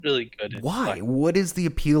really good. And Why? fun. What is the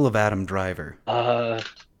appeal of Adam Driver?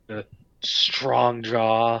 The strong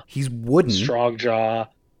jaw, He's wooden. strong jaw,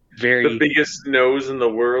 The very biggest nose in the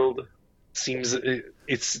world. seems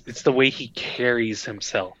it's the way he carries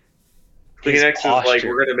himself. His Kleenex is like, posture,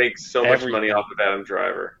 we're going to make so much money everything. off of Adam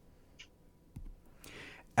Driver.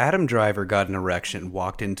 Adam Driver got an erection,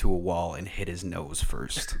 walked into a wall, and hit his nose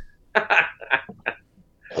first.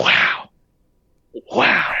 Wow,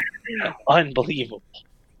 wow, unbelievable.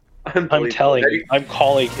 I'm Unbelievable. telling you, I'm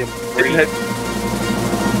calling him great.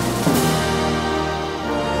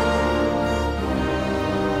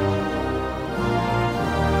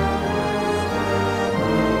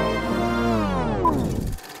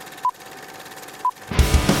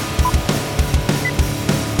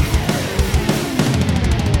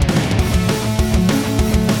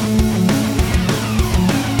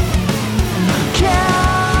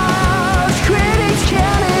 Couch Critics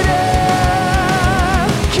Canada.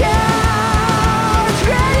 Couch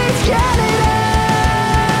Critics Canada.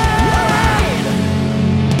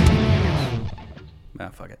 Ah,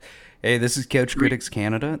 fuck it. Hey, this is Couch Critics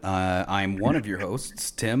Canada. I'm one of your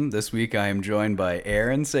hosts, Tim. This week I am joined by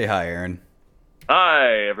Aaron. Say hi, Aaron.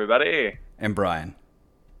 Hi, everybody. And Brian.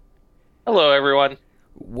 Hello, everyone.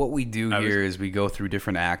 What we do here is we go through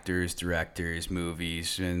different actors, directors,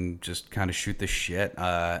 movies, and just kind of shoot the shit.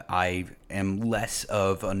 I am less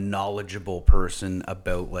of a knowledgeable person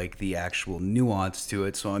about like the actual nuance to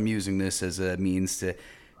it, so I'm using this as a means to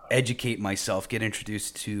educate myself, get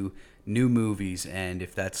introduced to new movies, and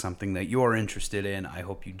if that's something that you're interested in, I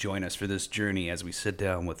hope you join us for this journey as we sit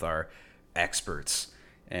down with our experts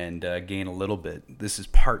and gain a little bit. This is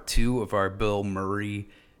part 2 of our Bill Murray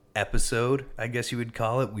episode, I guess you would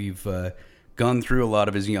call it. We've gone through a lot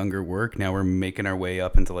of his younger work. Now we're making our way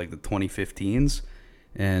up into like the 2015s,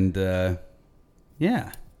 and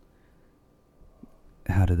yeah.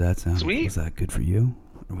 How did that sound? Sweet. Was that good for you?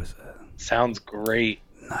 Or was that Sounds great.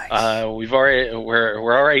 nice? We're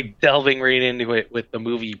already delving right into it with the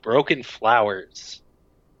movie Broken Flowers,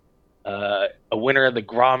 a winner of the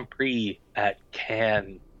Grand Prix at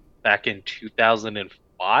Cannes back in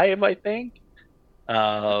 2005, I think.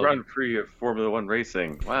 Grand Prix of Formula One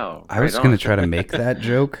racing. Wow. I was right going on. to try to make that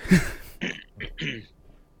joke.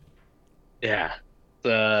 Yeah. Is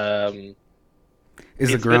the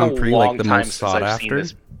It's been a Grand Prix long like the time most since sought I've seen after?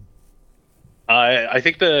 this. I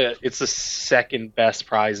think it's the second best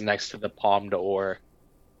prize next to the Palme d'Or.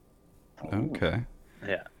 Okay.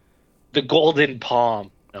 Yeah, the Golden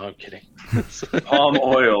Palm. No, I'm kidding. Palm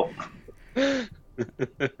oil. All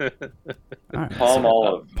right, Palm so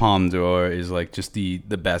olive. Palme d'Or is like just the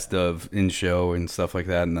best of in show and stuff like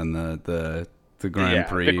that, and then the Grand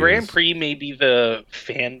Prix. The Grand is- Prix may be the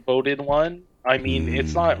fan voted one. I mean,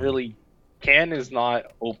 it's not really. Cannes is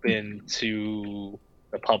not open to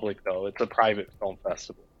the public though. It's a private film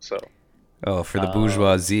festival, so Oh, for the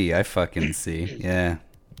bourgeoisie, I fucking see. Yeah.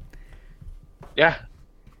 yeah,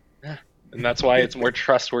 and that's why it's more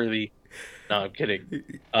trustworthy. No, I'm kidding.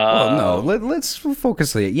 Well, no, let's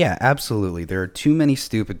focus on it. Yeah, absolutely. There are too many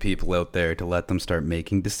stupid people out there to let them start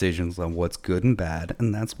making decisions on what's good and bad,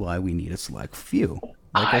 and that's why we need a select few,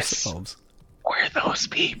 like Us. ourselves. We're those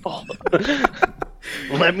people.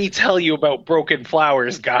 Let me tell you about Broken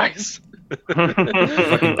Flowers, guys. I do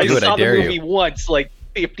it, I saw the dare you. movie once, like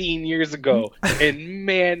 15 years ago, and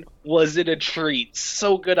man, was it a treat.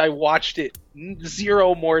 So good, I watched it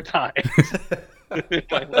 0 more times. in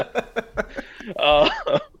my life.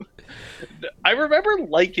 I remember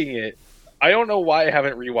liking it. I don't know why I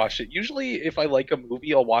haven't rewatched it. Usually, if I like a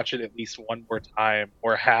movie, I'll watch it at least one more time,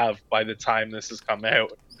 or have by the time this has come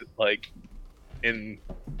out, like in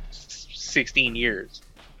 16 years.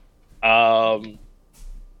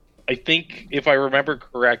 I think if I remember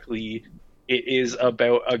correctly, it is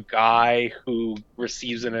about a guy who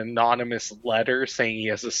receives an anonymous letter saying he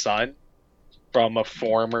has a son from a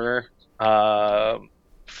former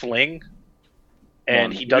fling,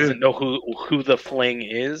 and he doesn't know who the fling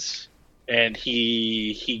is, and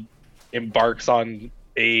he embarks on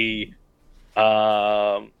a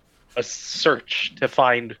search to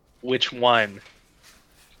find which one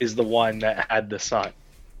is the one that had the son.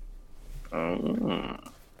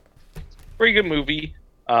 Pretty good movie.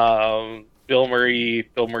 Bill Murray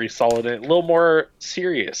solid in it. A little more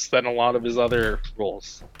serious than a lot of his other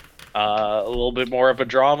roles. A little bit more of a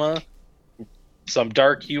drama, some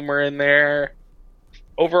dark humor in there.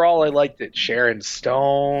 Overall, I liked it. Sharon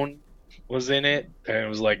Stone was in it, and it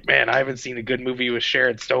was like, man, I haven't seen a good movie with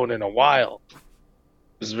Sharon Stone in a while. It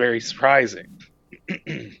was very surprising.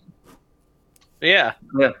 Yeah.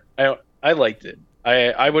 I liked it.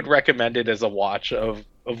 I would recommend it as a watch of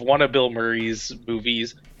one of Bill Murray's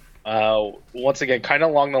movies. once again, kind of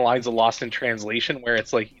along the lines of Lost in Translation, where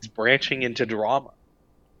it's like he's branching into drama.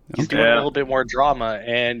 He's doing a little bit more drama,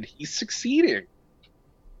 and he's succeeding.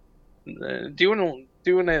 Doing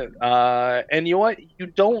it. And you know what? You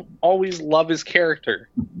don't always love his character,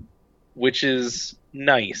 which is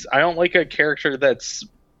nice. I don't like a character that's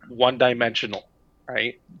one-dimensional,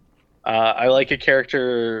 right? I like a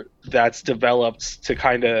character that's developed to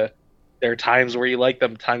kind of. There are times where you like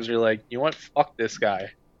them, times where you're like, you know what? Fuck this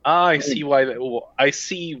guy. I see why. I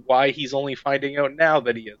see why he's only finding out now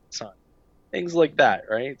that he has a son. Things like that,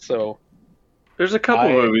 right? So there's a couple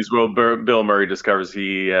of movies where Bill Murray discovers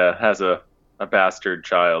he has a bastard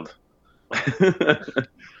child.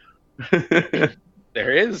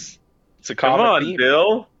 There is. It's a Come common on, theme.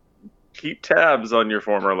 Bill. Keep tabs on your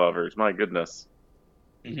former lovers. My goodness.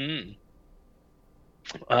 Mm-hmm.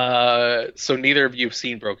 So neither of you have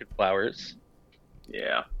seen Broken Flowers.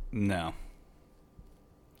 Yeah. No.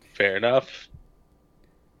 Fair enough.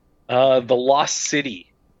 The Lost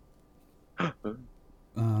City.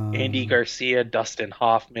 Andy Garcia, Dustin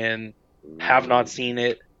Hoffman. Have not seen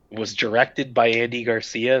it. Was directed by Andy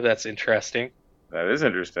Garcia. That's interesting. That is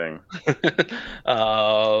interesting.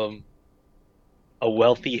 A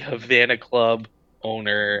wealthy Havana club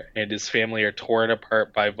owner and his family are torn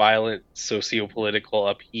apart by violent socio-political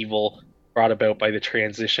upheaval brought about by the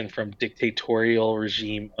transition from dictatorial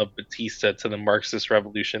regime of Batista to the Marxist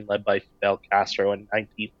revolution led by Fidel Castro in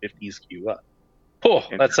 1950s Cuba. Oh,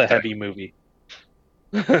 that's a heavy movie.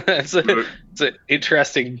 it's an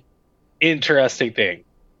interesting thing.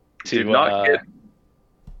 Did not get.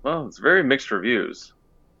 Well, it's very mixed reviews.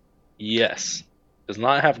 Yes, does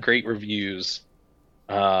not have great reviews.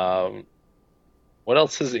 What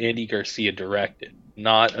else has Andy Garcia directed?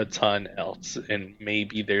 Not a ton else, and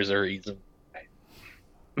maybe there's a reason.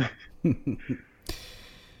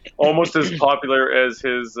 Almost as popular as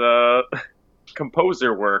his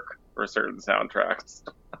composer work for certain soundtracks.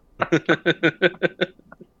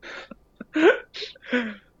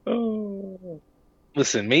 Oh.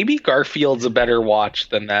 Listen, maybe Garfield's a better watch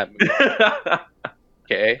than that movie.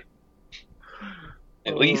 Okay.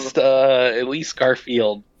 At least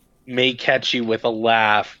Garfield may catch you with a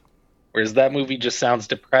laugh, whereas that movie just sounds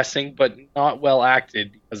depressing but not well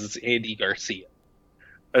acted because it's Andy Garcia.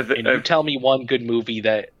 And you tell me one good movie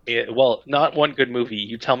not one good movie.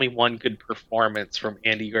 You tell me one good performance from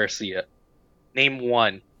Andy Garcia. Name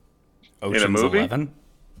one. Ocean's 11?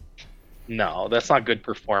 No, that's not good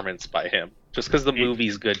performance by him. Just because the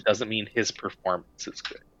movie's good doesn't mean his performance is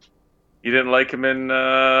good. You didn't like him in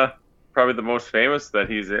probably the most famous that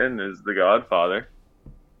he's in is The Godfather.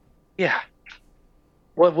 Yeah.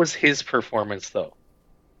 What was his performance, though?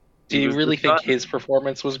 Do you really think his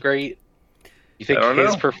performance was great? You think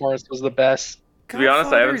his performance was the best? To be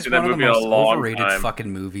honest, I haven't seen that movie in a long overrated time.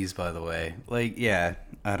 Fucking movies, by the way. Like, yeah,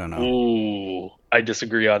 I don't know. Ooh, I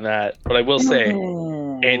disagree on that. But I will say,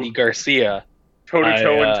 Andy Garcia.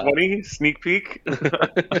 Toe-to-toe in 20, sneak peek.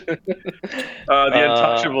 The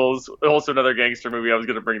Untouchables, also another gangster movie. I was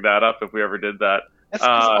going to bring that up if we ever did that.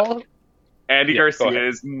 Andy Garcia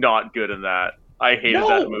is not good in that. I hated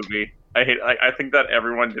that movie. I think that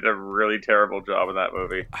everyone did a really terrible job in that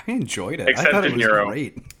movie. I enjoyed it. Except I thought De it was Niro.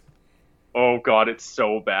 great. Oh god, it's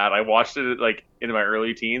so bad. I watched it like in my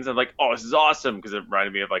early teens. I'm like, oh, this is awesome because it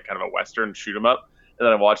reminded me of like kind of a Western shoot 'em up. And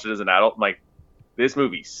then I watched it as an adult. I'm like, this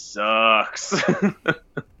movie sucks. The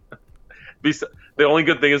only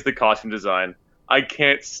good thing is the costume design. I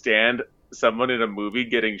can't stand someone in a movie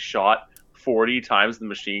getting shot 40 times with a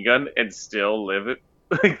machine gun and still live it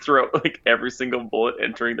like throughout like every single bullet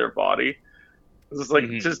entering their body. It's just like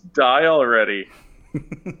just die already.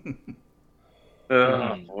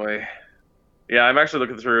 Oh boy. Yeah, I'm actually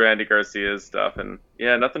looking through Andy Garcia's stuff, and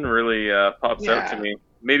yeah, nothing really pops out to me.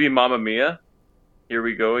 Maybe Mamma Mia. Here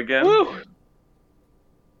we go again. Woo!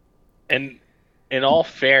 And in all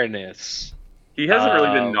fairness, he hasn't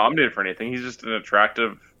really been nominated for anything. He's just an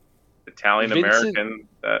attractive Italian American.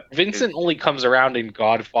 Vincent only comes around in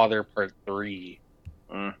Godfather Part 3,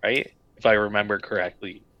 right? If I remember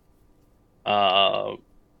correctly. Yeah,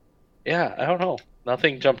 I don't know.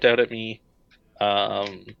 Nothing jumped out at me.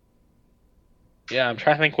 Yeah, I'm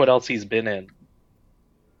trying to think what else he's been in.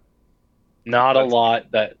 Not a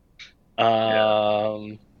lot that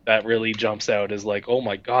that really jumps out as like, oh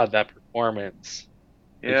my god, that performance.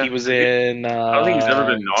 Yeah, like he was in. I don't think he's ever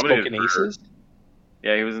been nominated Smokin' Aces.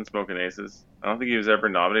 Yeah, he was in Smokin' Aces. I don't think he was ever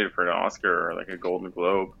nominated for an Oscar or like a Golden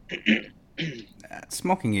Globe.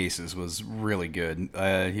 Smoking Aces was really good.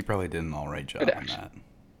 He probably did an all right job on that.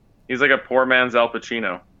 He's like a poor man's Al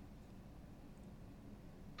Pacino.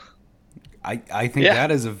 I think that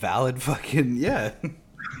is a valid fucking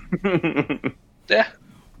Yeah.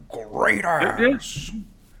 Great ass.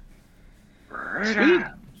 Sweet.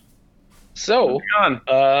 So,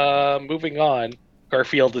 on. moving on.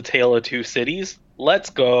 Garfield: A Tale of Two Cities. Let's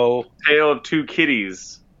go. Tale of Two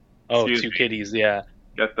Kitties. Oh, Excuse Two me. Kitties, yeah.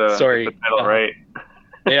 Got the title right.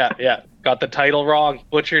 Yeah. Got the title wrong.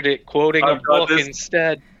 Butchered it, quoting a I've got book this-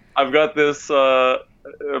 instead. I've got this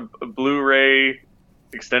Blu-ray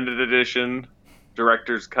extended edition,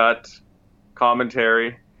 director's cut,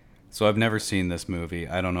 commentary. So I've never seen this movie.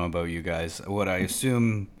 I don't know about you guys. What I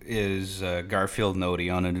assume is Garfield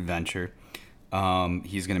Nodi on an adventure.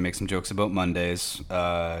 He's going to make some jokes about Mondays.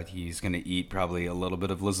 He's going to eat probably a little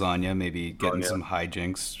bit of lasagna, maybe getting some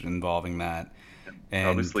hijinks involving that. And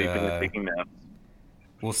Probably sleeping and taking naps.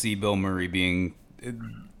 we'll see Bill Murray being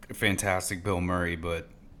a fantastic Bill Murray, but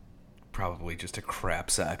probably just a crap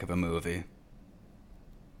sack of a movie.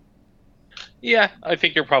 Yeah, I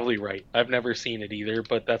think you're probably right. I've never seen it either,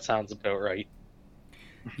 but that sounds about right.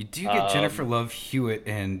 You do get Jennifer Love Hewitt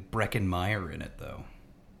and Breckin Meyer in it, though.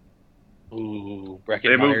 Ooh, They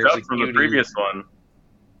Breckin moved Meyer's up a from the cutie. previous one.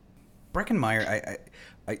 Breckin Meyer,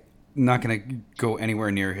 I'm not going to go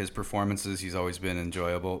anywhere near his performances. He's always been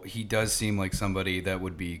enjoyable. He does seem like somebody that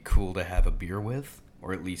would be cool to have a beer with,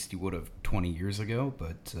 or at least he would have 20 years ago,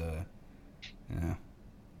 but yeah.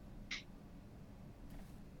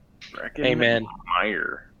 Hey, man.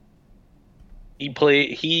 Meyer.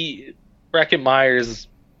 Breckin Meyer's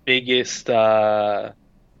biggest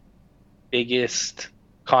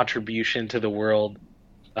contribution to the world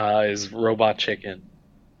is Robot Chicken.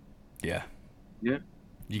 Yeah. Yeah.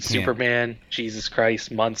 You can't. Superman, Jesus Christ,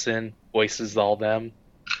 Munson, voices all them.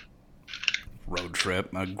 Road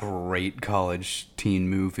Trip, a great college teen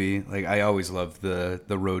movie. Like, I always loved the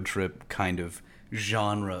road trip kind of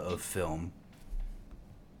genre of film.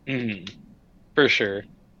 For sure.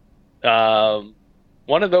 One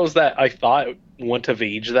of those that I thought wouldn't have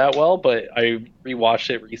aged that well, but I rewatched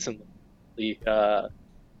it recently.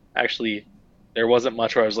 Actually, there wasn't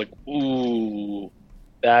much where I was like, ooh,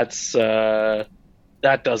 that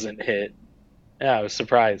doesn't hit. Yeah, I was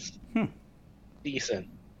surprised. Decent.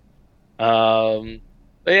 But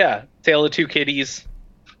yeah, Tale of Two Kitties.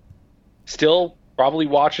 Still probably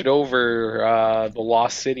watch it over The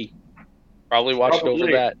Lost City. Probably watch it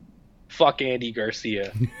over that. Fuck Andy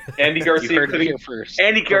Garcia. Andy You Garcia heard it couldn't. here first.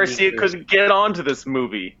 Andy Garcia Heard it first. couldn't get onto this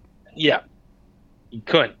movie. Yeah, he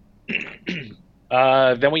couldn't.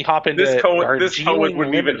 Then we hop into This Cohen Darjeeling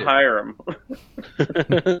wouldn't even Limited. hire him.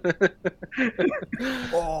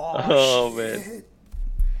 Oh man,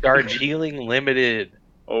 Darjeeling Limited.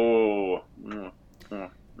 Oh,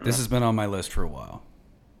 This has been on my list for a while.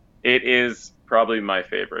 it is probably my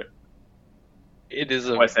favorite. It is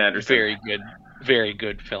a Wes Anderson. very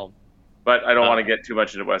good film. But I don't want to get too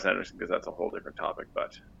much into Wes Anderson because that's a whole different topic.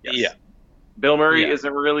 But yes. Yeah. Bill Murray Yeah.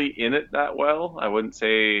 isn't really in it that well. I wouldn't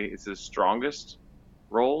say it's his strongest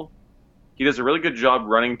role. He does a really good job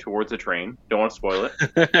running towards a train. Don't want to spoil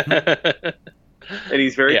it. And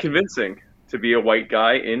he's very convincing to be a white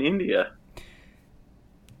guy in India.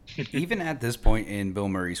 Even at this point in Bill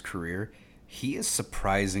Murray's career, he is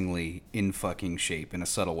surprisingly in fucking shape in a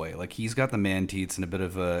subtle way. Like, he's got the man teats and a bit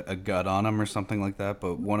of a gut on him or something like that.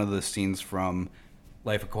 But one of the scenes from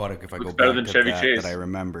Life Aquatic, if I go Looks better back than to Chevy that, Chase. that I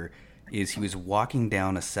remember, is he was walking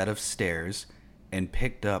down a set of stairs and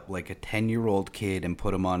picked up like a 10-year-old kid and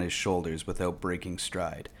put him on his shoulders without breaking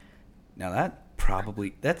stride. Now that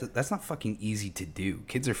probably that's not fucking easy to do.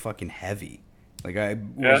 Kids are fucking heavy. Like, I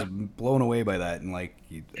was blown away by that, and like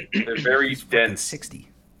They're very he's fucking dense 60.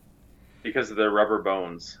 because of their rubber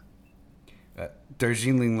bones.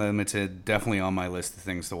 Darjeeling Limited, definitely on my list of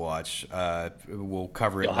things to watch. We'll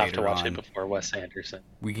cover it You'll later have to watch on. it before Wes Anderson.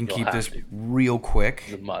 We can You'll keep have this to. real quick.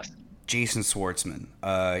 It's a must. Jason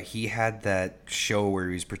Schwartzman. He had that show where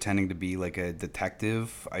he was pretending to be like a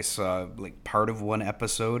detective. I saw like part of one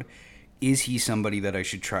episode. Is he somebody that I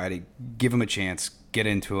should try to give him a chance, get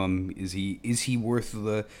into him? Is he worth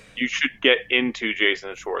the... You should get into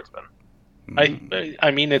Jason Schwartzman.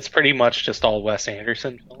 I mean, it's pretty much just all Wes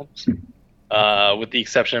Anderson films, with the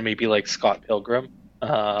exception of maybe like Scott Pilgrim.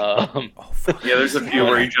 Oh, fuck. Yeah, there's a few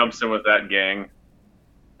where he jumps in with that gang.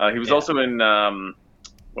 He was also in,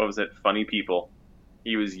 what was it, Funny People.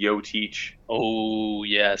 He was Yo Teach. Oh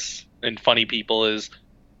yes, and Funny People is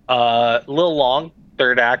a little long.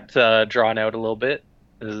 Third act drawn out a little bit,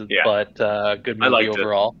 but good I movie liked it.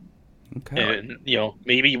 overall. Okay. And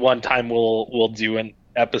maybe one time we'll do an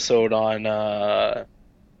episode on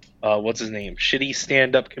what's his name? Shitty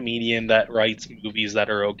stand-up comedian that writes movies that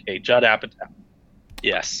are okay. Judd Apatow.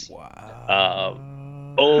 Yes.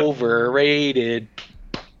 Wow. Overrated.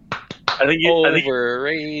 I think you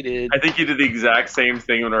Overrated. I think you did the exact same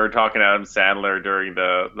thing when we were talking to Adam Sandler during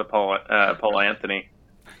the Paul Anthony.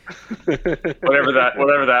 whatever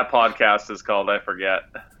that podcast is called, I forget.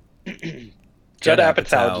 Judd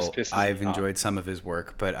Apatow just pisses I've me off. enjoyed some of his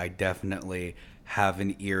work, but I definitely have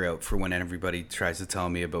an ear out for when everybody tries to tell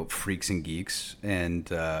me about Freaks and Geeks and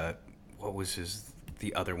what was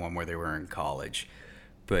the other one where they were in college.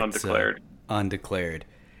 But Undeclared. Undeclared.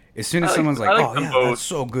 As soon as I someone's like, like "Oh them yeah, both. that's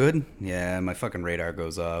so good," yeah, my fucking radar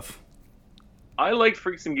goes off. I liked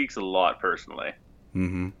Freaks and Geeks a lot personally.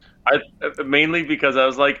 Mm-hmm. Mainly because I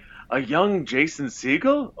was like, a young Jason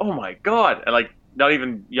Segel? Oh my god! And like, not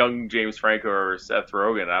even young James Franco or Seth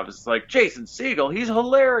Rogen. I was like, Jason Segel, he's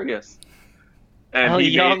hilarious. And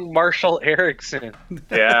young Marshall Erickson.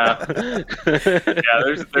 Yeah, yeah.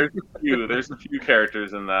 There's a few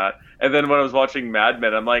characters in that. And then when I was watching Mad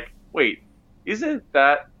Men, I'm like, wait, isn't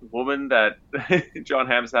that woman that John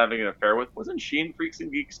Hamm's having an affair with? Wasn't she in Freaks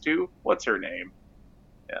and Geeks too? What's her name?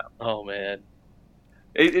 Yeah. Oh man.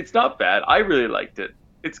 It's not bad. I really liked it.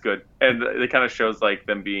 It's good, and it kind of shows like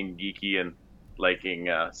them being geeky and liking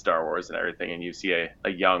Star Wars and everything. And you see a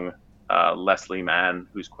young Leslie Mann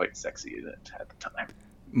who's quite sexy in it at the time.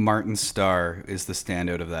 Martin Starr is the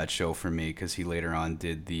standout of that show for me because he later on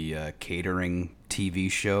did the catering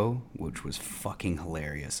TV show, which was fucking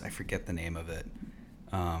hilarious. I forget the name of it.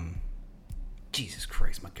 Jesus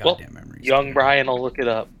Christ, my goddamn memory. Young Brian will look it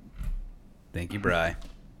up. Thank you, Bri.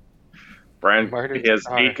 Brian, Martin he has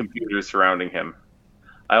Starr. 8 computers surrounding him.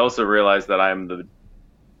 I also realized that I'm the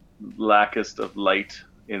lackest of light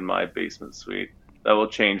in my basement suite. That will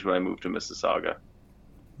change when I move to Mississauga.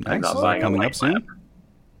 I'm Nice. not buying a Coming light up soon. lamp.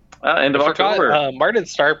 End of I forgot, October. Martin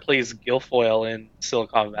Starr plays Guilfoyle in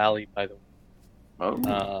Silicon Valley, by the way.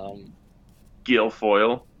 Oh, Um,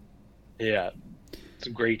 Guilfoyle. yeah, it's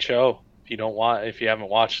a great show. If you haven't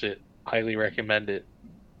watched it, highly recommend it.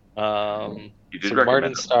 You did So recommend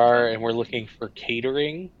Martin it. Starr, and we're looking for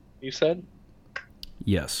catering. You said?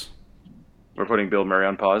 Yes. We're putting Bill Murray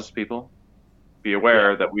on pause, people. Be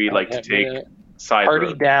aware that we like to take side Party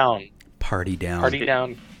roads. down. Party down. Party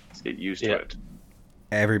down. Let's get used Yeah. to it.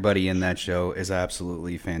 Everybody in that show is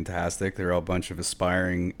absolutely fantastic. They're all a bunch of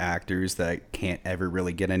aspiring actors that can't ever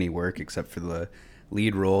really get any work except for the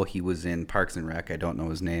lead role. He was in Parks and Rec. I don't know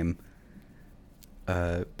his name.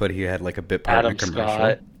 But he had like a bit part in a Adam commercial.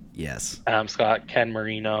 Scott. Yes. Adam Scott, Ken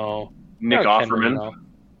Marino. Nick Ken Offerman.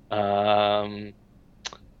 Marino.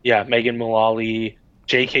 Yeah, Megan Mullally,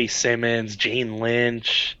 J.K. Simmons, Jane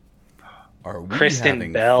Lynch, Are we Kristen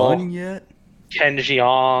having Bell. fun yet? Ken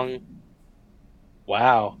Jeong.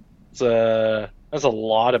 Wow, that's a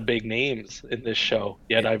lot of big names in this show.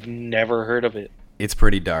 Yet I've never heard of it. It's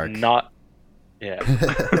pretty dark. Not, yeah.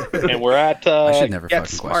 And we're at I should never Get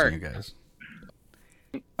fucking Smart. question you guys.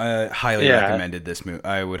 Highly Yeah. recommended this movie.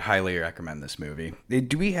 I would highly recommend this movie.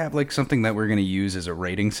 Do we have like something that we're going to use as a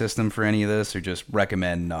rating system for any of this, or just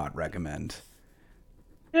recommend, not recommend?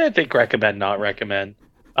 Yeah, I think recommend, not recommend.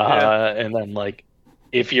 And then like,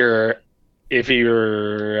 if you're there's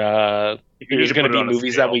You need to going to put it be on a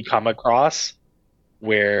movies scale. that we come across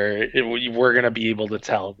where we're going to be able to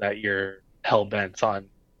tell that you're hell bent on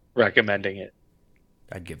recommending it.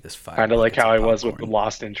 I'd give this 5. Kind of like buckets how I of was with the popcorn.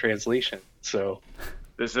 Lost in Translation. So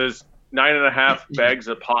This is 9.5 bags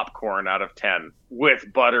of popcorn out of 10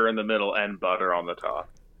 with butter in the middle and butter on the top.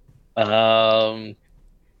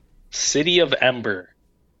 City of Ember,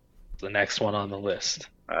 the next one on the list.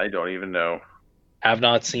 I don't even know. Have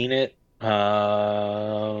not seen it.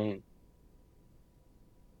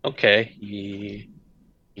 Okay,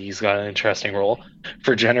 he's got an interesting role.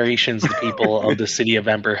 For generations, the people of the city of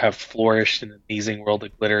Ember have flourished in an amazing world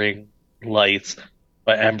of glittering lights,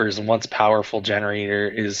 but Ember's once powerful generator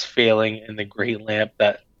is failing, and the great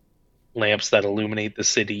lamps that illuminate the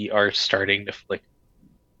city are starting to flicker.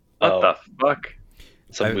 What the fuck?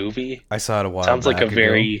 It's a movie. I saw it a while Sounds like a back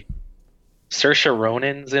very Saoirse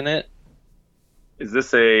Ronan's in it. Is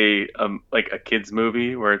this a like a kids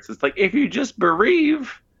movie where it's just like, if you just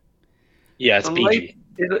bereave, Yeah, it's the PG. light,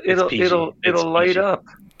 it'll PG. it'll It's light PG. up.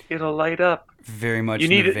 It'll light up. Very much You in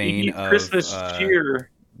need the you vein need of Christmas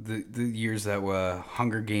cheer. the years that were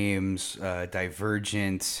Hunger Games,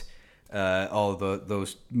 Divergent, all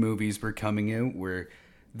those movies were coming out where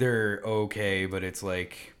they're okay, but it's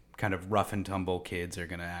like kind of rough and tumble kids are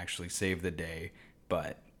gonna actually save the day.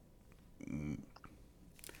 But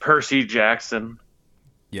Percy Jackson,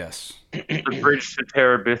 yes, The Bridge to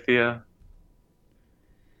Terabithia.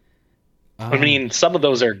 I mean, some of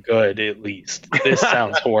those are good, at least. This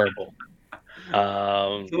sounds horrible.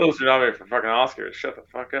 So those are nominated for fucking Oscars. Shut the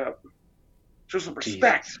fuck up. Show some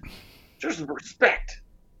respect. Show some respect.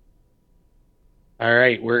 All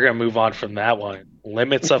right, we're gonna move on from that one.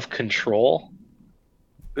 Limits of Control.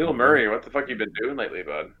 Bill Murray, what the fuck you been doing lately,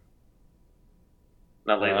 bud?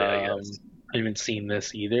 Not lately, I guess. I haven't seen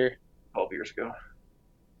this either. 12 years ago.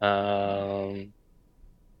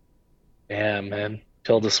 Yeah, man.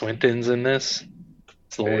 Tilda Swinton's in this.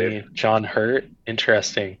 It's the only Babe. John Hurt.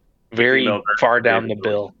 Interesting. Very Female version far of down the David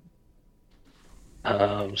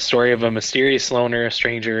bill. Story of a mysterious loner, a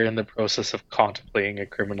stranger in the process of contemplating a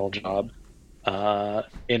criminal job.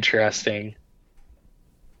 Interesting.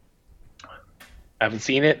 Haven't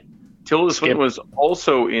seen it. Tilda Skip. Swinton was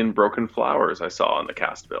also in Broken Flowers, I saw on the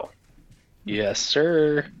cast bill. Yes,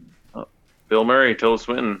 sir. Bill Murray, Tilda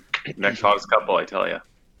Swinton, next hottest couple, I tell you.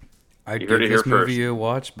 I'd You give heard it this here movie first. a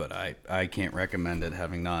watch, but I can't recommend it,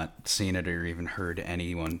 having not seen it or even heard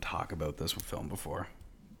anyone talk about this film before.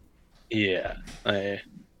 Yeah. I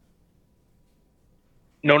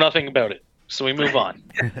know nothing about it. So we move on.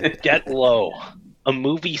 Get Low. A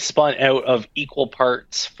movie spun out of equal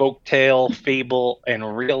parts folktale, fable,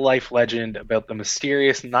 and real-life legend about the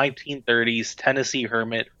mysterious 1930s Tennessee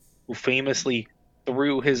hermit who famously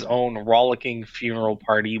threw his own rollicking funeral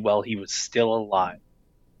party while he was still alive.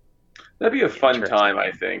 That'd be a fun Interesting. time,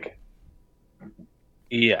 I think.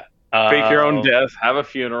 Yeah. Fake your own death, have a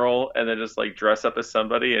funeral, and then just like dress up as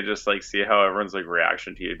somebody and just like see how everyone's like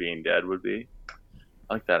reaction to you being dead would be.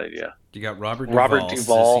 I like that idea. You got Robert Robert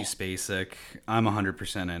Duvall, Duvall. Sissy Spacek. I'm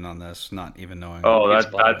 100% in on this, not even knowing. Oh, It's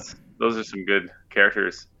that's those are some good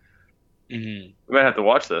characters. Mhm. We might have to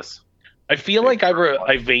watch this. I feel like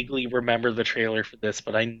I vaguely remember the trailer for this,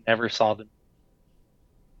 but I never saw the.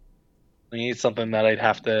 I think it's something that I'd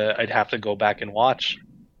have to go back and watch.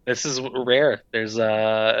 This is rare. There's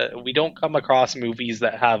we don't come across movies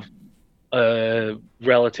that have a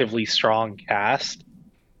relatively strong cast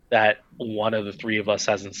that one of the three of us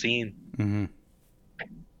hasn't seen. Hmm.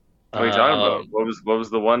 What are you talking about? What was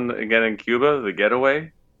the one again in Cuba? The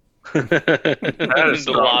Getaway? The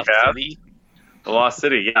strong Lost cast. City. The Lost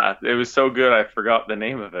City, yeah. It was so good I forgot the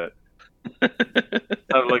name of it. It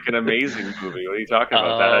sounded like an amazing movie. What are you talking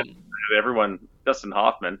about? That had everyone, Dustin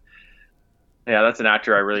Hoffman. Yeah, that's an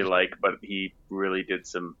actor I really like, but he really did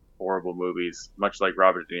some horrible movies, much like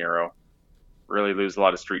Robert De Niro. Really lose a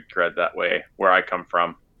lot of street cred that way, where I come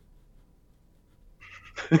from.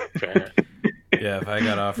 Fair. Yeah, if I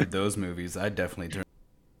got offered those movies, I'd definitely turn.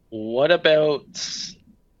 What about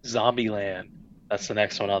Zombieland? That's the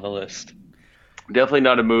next one on the list. Definitely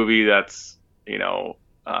not a movie that's,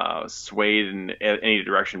 swayed in any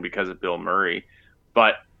direction because of Bill Murray,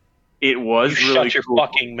 but it was You really shut your cool.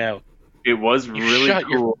 fucking mouth. It was You really shut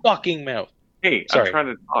cool. your fucking mouth. Hey, Sorry. I'm trying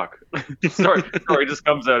to talk. Sorry, just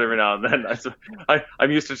comes out every now and then.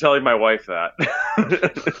 I'm used to telling my wife that.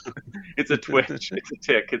 It's a twitch. It's a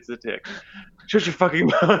tick. It's a tick. Shut your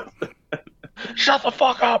fucking mouth. Shut the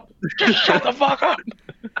fuck up! Just shut the fuck up!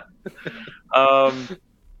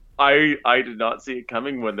 I did not see it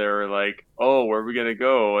coming when they were like, oh, where are we gonna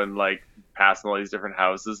go? And like passing all these different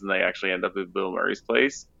houses, and they actually end up at Bill Murray's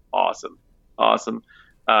place. Awesome.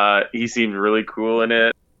 He seemed really cool in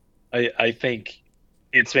it. I think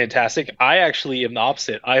it's fantastic. I actually am the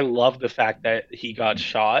opposite. I love the fact that he got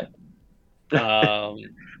shot.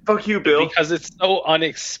 Fuck you, Bill. Because it's so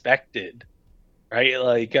unexpected, right?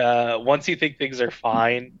 Like once you think things are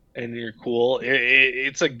fine and you're cool,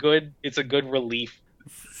 it's a good relief.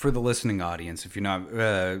 For the listening audience, if you're not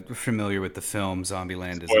familiar with the film,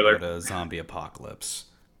 Zombieland is Spoiler. about a zombie apocalypse.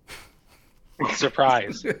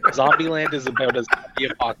 Surprise! Zombieland is about a zombie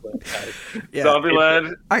apocalypse, guys. Yeah,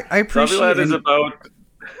 Zombieland. I appreciate Zombieland is any- about.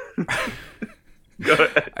 Go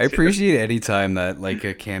ahead. I appreciate any time that like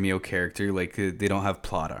a cameo character like they don't have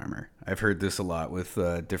plot armor. I've heard this a lot with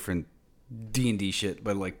different D&D shit,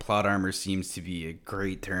 but like plot armor seems to be a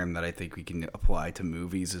great term that I think we can apply to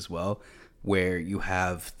movies as well, where you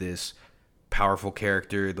have this powerful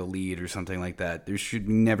character, the lead or something like that. There should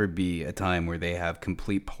never be a time where they have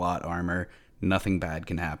complete plot armor. Nothing bad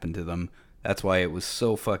can happen to them. That's why it was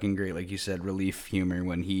so fucking great, like you said, relief humor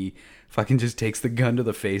when he fucking just takes the gun to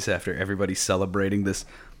the face after everybody's celebrating this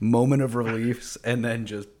moment of relief and then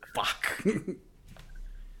just fuck.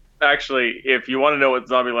 Actually, if you want to know what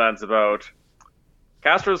Zombieland's about,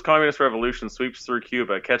 Castro's communist revolution sweeps through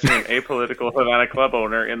Cuba, catching an apolitical Havana club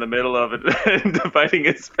owner in the middle of it and dividing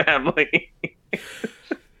his family.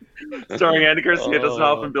 Starring Andy Garcia, Dustin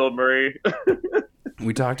Hoffman, Bill Murray.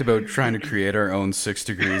 We talked about trying to create our own 6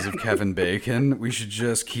 degrees of Kevin Bacon. We should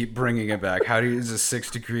just keep bringing it back. How do you use a 6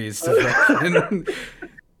 degrees to fucking...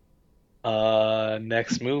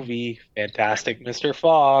 Next movie, Fantastic Mr.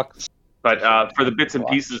 Fox. But for the bits and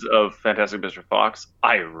pieces of Fantastic Mr. Fox,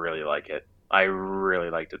 I really like it. I really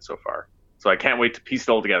liked it so far. So I can't wait to piece it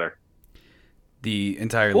all together. The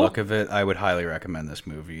entire Cool. look of it, I would highly recommend this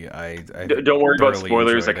movie. I Don't worry about thoroughly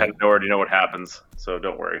spoilers. I enjoyed kind it. of already know what happens, so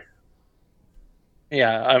don't worry.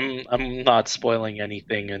 Yeah, I'm not spoiling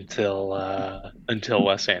anything until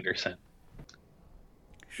Wes Anderson.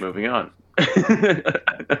 Moving on.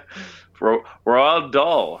 Roald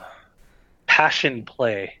Dahl. Passion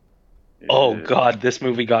Play. Oh God, this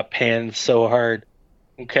movie got panned so hard.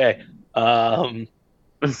 Okay, I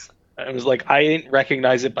was like, I didn't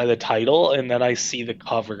recognize it by the title, and then I see the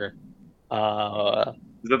cover. Is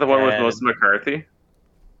that the one with And- Melissa McCarthy?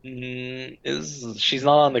 She's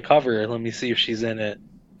not on the cover? Let me see if she's in it.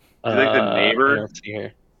 Is it like the neighbor? I don't see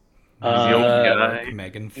her. the old Uh, guy.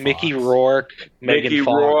 Megan Fox. Mickey Rourke, Megan Mickey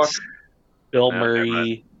Fox, Rourke. Bill Okay,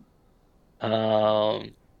 Murray,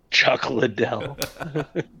 Chuck Liddell.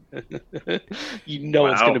 You know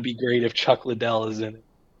it's Wow. going to be great if Chuck Liddell is in it.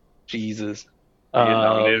 Jesus. He get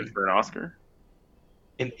nominated for an Oscar.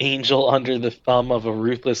 An angel under the thumb of a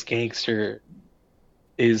ruthless gangster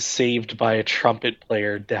is saved by a trumpet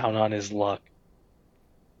player down on his luck.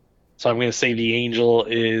 So I'm going to say the angel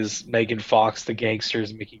is Megan Fox, the gangster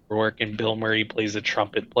is Mickey Rourke, and Bill Murray plays a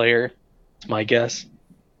trumpet player. That's my guess.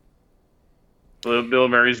 Bill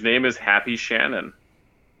Murray's name is Happy Shannon.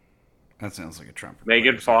 That sounds like a trumpet.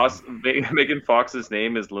 Megan player's Fox. name. Megan Fox's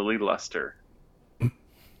name is Lily Luster.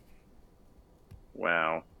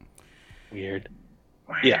 Wow. Weird.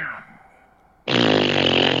 Wow. Yeah.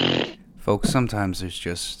 Folks, sometimes there's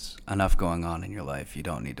just enough going on in your life you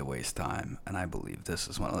don't need to waste time, and I believe this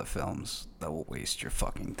is one of the films that will waste your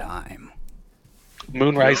fucking time.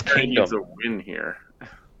 Moonrise Bill Murray needs Kingdom. a win here.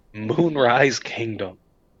 Moonrise Kingdom.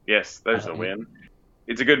 Yes, there's a win.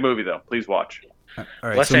 It's a good movie though. Please watch. All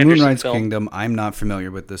right, Wes so Anderson Moonrise film. Kingdom, I'm not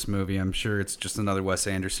familiar with this movie. I'm sure it's just another Wes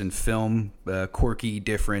Anderson film, quirky,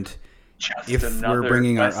 different. Just If we're another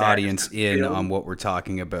bringing our Wes audience Anderson in film. on what we're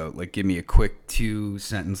talking about, like give me a quick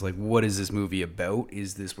 2-sentence, like what is this movie about?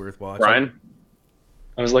 Is this worth watching? Brian,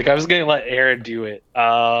 I was going to let Aaron do it.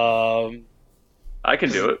 I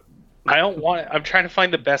can do it. I don't want. I'm trying to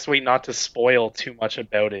find the best way not to spoil too much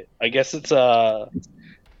about it. I guess it's a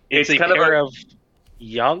It's a kind of pair a- of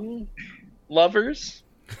young lovers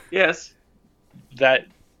Yes. that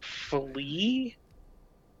flee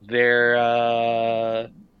their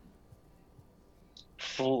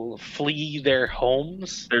flee their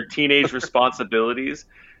homes. Their teenage responsibilities.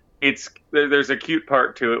 There's a cute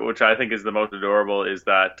part to it, which I think is the most adorable, is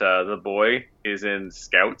that the boy is in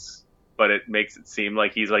Scouts, but it makes it seem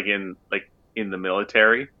like he's like in the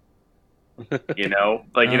military. You know,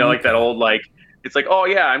 like that old like. It's like, oh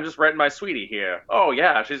yeah, I'm just renting my sweetie here. Oh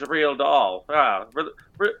yeah, she's a real doll.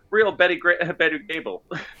 Real Betty Grable,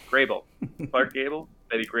 Grable, Clark Gable,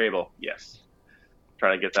 Betty Grable. Yes,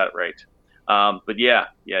 trying to get that right. But yeah.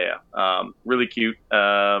 Really cute.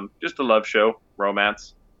 Just a love show,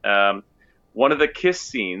 romance. One of the kiss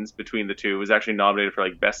scenes between the two was actually nominated for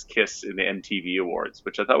like best kiss in the MTV Awards,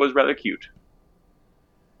 which I thought was rather cute.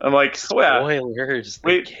 I'm like, oh yeah, Spoilers. The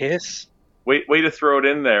Wait. kiss. way to throw it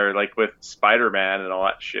in there, like with Spider-Man and all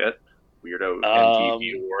that shit. Weirdo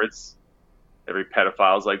MTV Awards. Every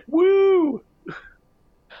pedophile's like, woo!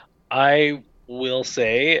 I will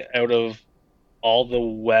say, out of all the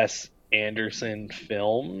Wes Anderson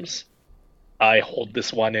films, I hold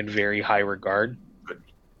this one in very high regard.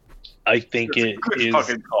 I think It's a it good is.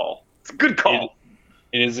 fucking call. It's a good call.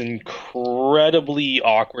 It is incredibly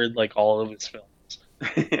awkward, like all of his films.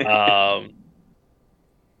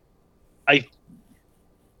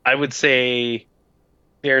 I would say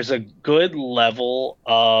there's a good level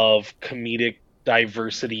of comedic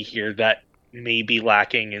diversity here that may be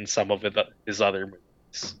lacking in some of his other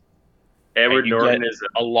movies. Edward and you Norton get is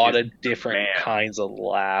A lot is of different man. kinds of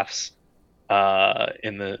laughs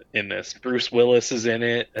in this. Bruce Willis is in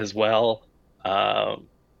it as well,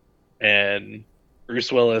 and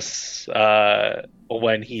Bruce Willis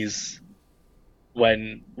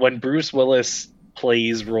when Bruce Willis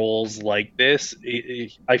plays roles like this,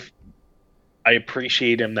 I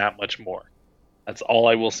appreciate him that much more. That's all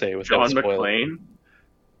I will say without John spoiling. McClane.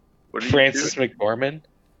 What did he Francis do? McDormand,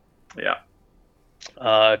 Yeah.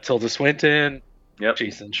 Tilda Swinton, Yep.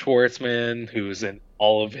 Jason Schwartzman, who's in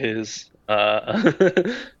all of his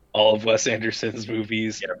all of Wes Anderson's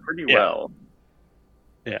movies. Yeah, pretty Yeah. well.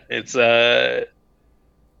 Yeah, it's a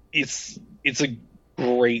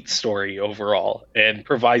great story overall, and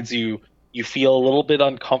provides you feel a little bit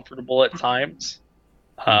uncomfortable at times,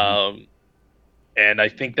 and I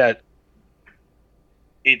think that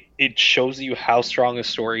it shows you how strong a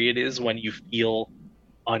story it is when you feel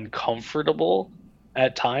uncomfortable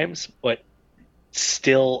at times, but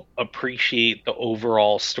still appreciate the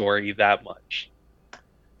overall story that much.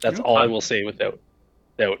 That's all I will say without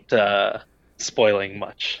spoiling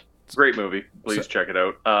much. Great movie. Please check it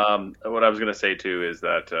out. What I was going to say too is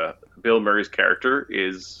that Bill Murray's character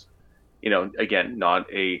is, again,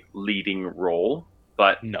 not a leading role,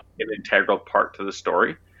 but an integral part to the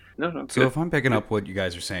story. No. So if I'm picking up what you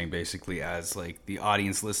guys are saying, basically, as like the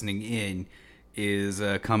audience listening in, is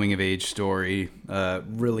a coming of age story,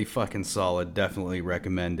 really fucking solid. Definitely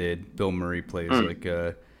recommended. Bill Murray plays like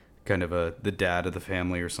kind of the dad of the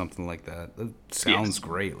family or something like that. That sounds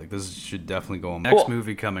great. Like this should definitely go on. Next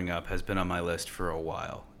movie coming up has been on my list for a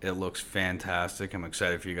while. It looks fantastic. I'm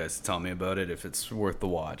excited for you guys to tell me about it if it's worth the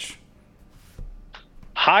watch.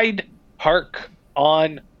 Hyde Park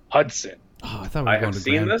on Hudson. Oh, I thought we were going to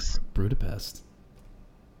Grand Budapest.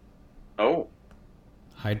 Oh.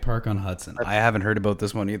 Hyde Park on Hudson. I haven't heard about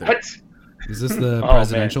this one either. What? Is this the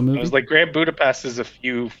presidential movie? I was like, Grand Budapest is a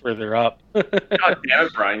few further up. God damn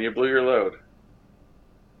it, Brian, you blew your load.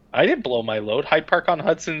 I didn't blow my load. Hyde Park on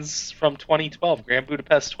Hudson's from 2012. Grand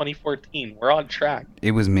Budapest 2014. We're on track.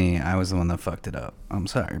 It was me. I was the one that fucked it up. I'm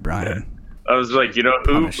sorry, Brian. I was like,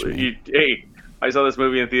 hey, I saw this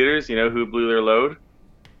movie in theaters. You know who blew their load?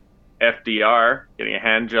 FDR getting a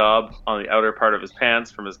hand job on the outer part of his pants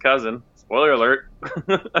from his cousin. Spoiler alert.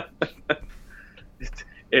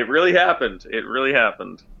 It really happened. It really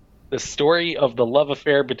happened. The story of the love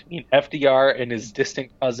affair between FDR and his distant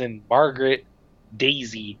cousin Margaret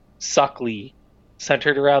Daisy Suckley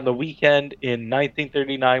centered around the weekend in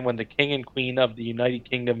 1939 when the King and Queen of the United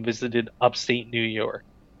Kingdom visited upstate New York.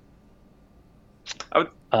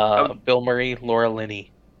 Bill Murray, Laura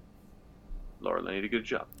Linney. Laura Linney did a good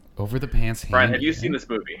job. Over the pants. Brian, have you seen this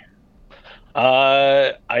movie?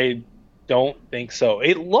 I don't think so.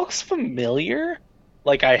 It looks familiar,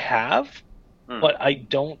 like I have, but I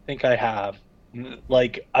don't think I have.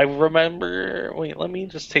 Like, I remember... Wait, let me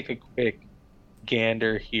just take a quick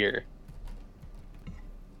gander here.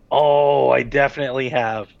 Oh, I definitely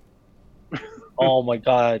have. Oh my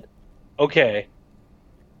god. Okay.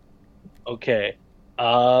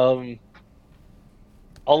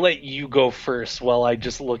 I'll let you go first while I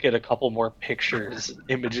just look at a couple more pictures,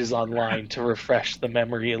 images online to refresh the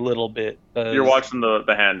memory a little bit. You're watching the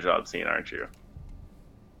hand job scene, aren't you?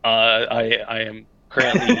 I am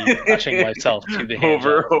currently watching myself to the hand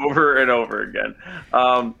job. Over and over again.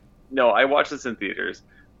 No, I watched this in theaters.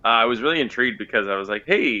 I was really intrigued because I was like,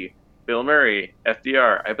 hey, Bill Murray,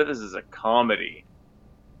 FDR, I bet this is a comedy.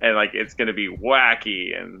 And, like, it's going to be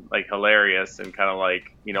wacky and, like, hilarious and kind of,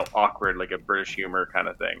 like, awkward, like a British humor kind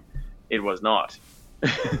of thing. It was not.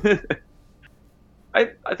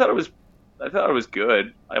 I thought it was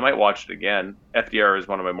good. I might watch it again. FDR is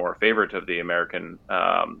one of my more favorite of the American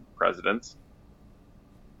presidents.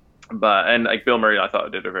 And, like, Bill Murray, I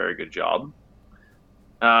thought did a very good job.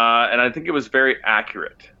 And I think it was very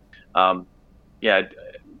accurate. Go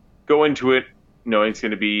into it knowing it's going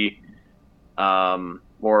to be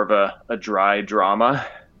more of a dry drama,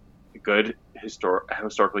 a good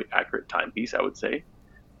historically accurate timepiece, I would say.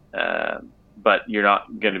 But you're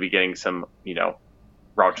not going to be getting some,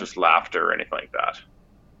 raucous laughter or anything like that.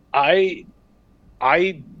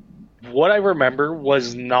 What I remember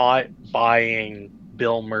was not buying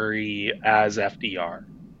Bill Murray as FDR.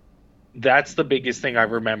 That's the biggest thing I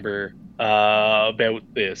remember about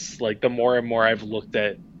this. Like, the more and more I've looked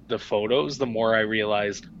at the photos, the more I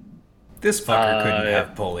realized this fucker couldn't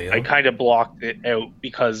have polio. I kind of blocked it out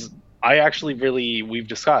because I actually we've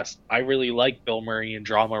discussed, I really like Bill Murray in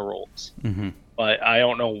drama roles. Mm-hmm. But I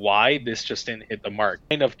don't know why this just didn't hit the mark.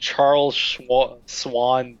 Kind of Charles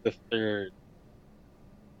Swan III.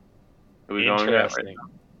 Interesting.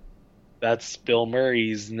 That's Bill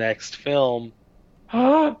Murray's next film.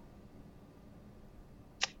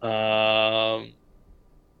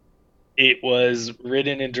 It was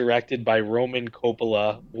written and directed by Roman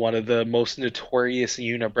Coppola, one of the most notorious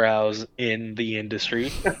unibrows in the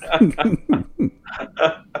industry.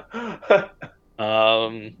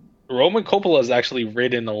 Roman Coppola has actually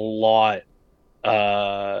written a lot.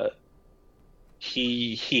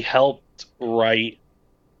 He helped write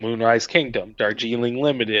Moonrise Kingdom, Darjeeling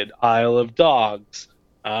Limited, Isle of Dogs.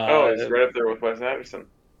 He's right up there with Wes Anderson.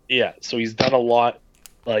 Yeah, so he's done a lot,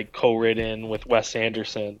 like, co-written with Wes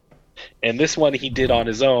Anderson. And this one he did on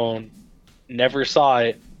his own. Never saw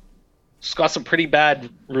it. It's got some pretty bad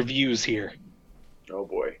reviews here. Oh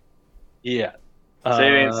boy. Yeah. Say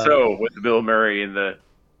it ain't so with Bill Murray in the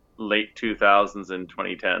late 2000s and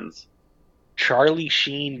 2010s. Charlie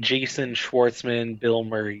Sheen, Jason Schwartzman, Bill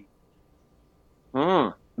Murray.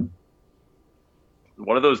 One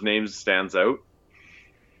of those names stands out.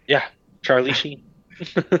 Yeah. Charlie Sheen.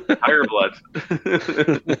 Higher Blood.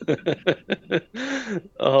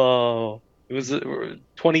 Oh, it was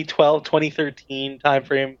 2012, 2013 time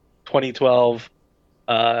frame. 2012.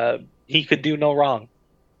 He could do no wrong.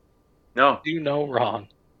 No. Do no wrong.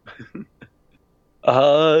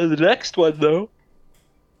 The next one though.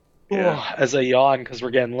 Yeah. Oh, as I yawn because we're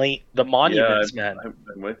getting late. The Monuments Men.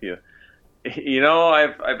 I'm with you. You know,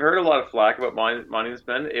 I've heard a lot of flack about Monuments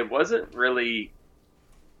Men. It didn't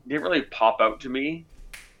really pop out to me.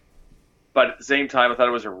 But at the same time, I thought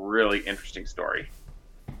it was a really interesting story.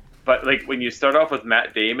 But like when you start off with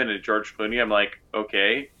Matt Damon and George Clooney, I'm like,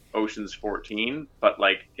 okay, Ocean's 14, but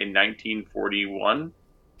like in 1941.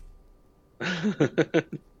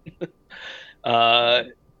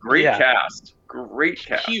 Great cast. Great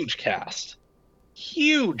cast. Huge cast.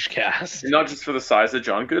 Huge cast. Not just for the size of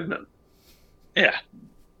John Goodman. Yeah.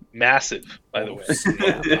 Massive, by the way.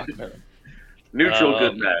 Neutral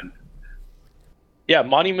good man. Yeah,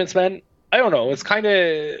 Monuments Men. I don't know. It's kind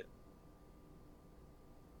of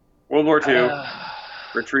World War II.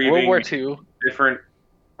 Retrieving World War II. Different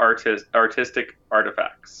artistic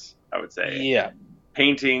artifacts, I would say. Yeah.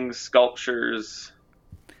 Paintings, sculptures,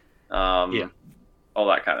 all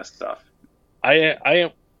that kind of stuff.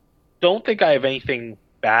 I don't think I have anything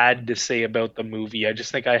bad to say about the movie. I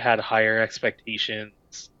just think I had higher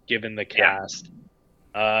expectations given the cast.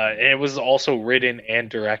 And it was also written and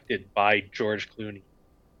directed by George Clooney.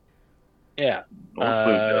 Yeah.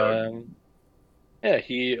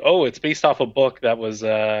 It's based off a book that was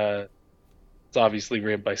it's obviously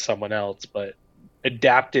written by someone else, but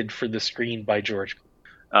adapted for the screen by George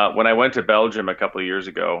Clooney. When I went to Belgium a couple of years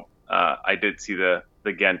ago, I did see the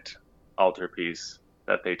Ghent altarpiece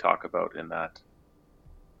that they talk about in that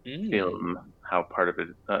film, how part of it,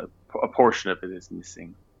 a portion of it is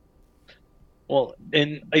missing. Well,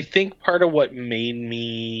 and I think part of what made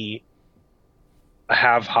me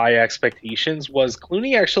have high expectations was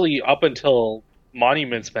Clooney actually, up until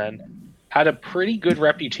Monuments Men, had a pretty good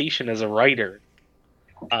reputation as a writer.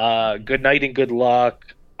 Good Night and Good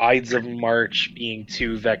Luck, Ides of March being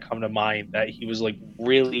two that come to mind that he was like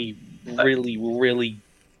really strongly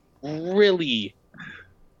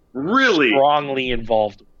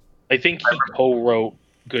involved. I think he co-wrote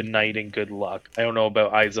Good Night and Good Luck. I don't know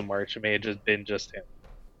about Ides of March. It may have just been just him.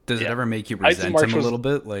 Does it ever make you resent him a little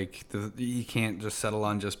bit? Like, you can't just settle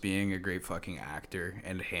on just being a great fucking actor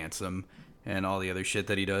and handsome and all the other shit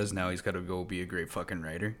that he does. Now he's got to go be a great fucking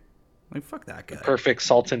writer. Like, fuck that guy. Perfect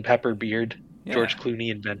salt and pepper beard. Yeah. George Clooney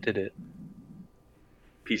invented it.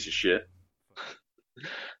 Piece of shit.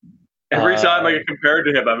 Every time I get compared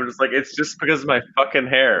to him, I'm just like, it's just because of my fucking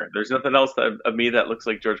hair. There's nothing else of me that looks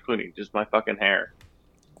like George Clooney. Just my fucking hair.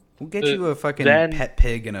 We'll get you a fucking pet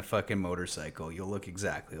pig and a fucking motorcycle. You'll look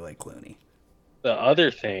exactly like Clooney. The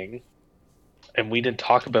other thing, and we didn't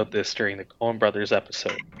talk about this during the Coen Brothers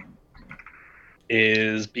episode,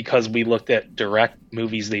 is because we looked at direct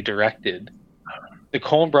movies they directed. The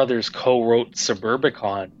Coen Brothers co-wrote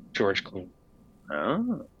Suburbicon, George Clooney.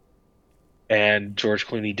 Oh. And George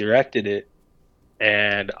Clooney directed it,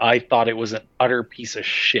 and I thought it was an utter piece of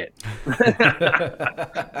shit. I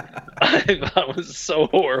thought it was so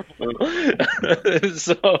horrible.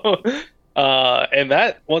 And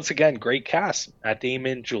that, once again, great cast. Matt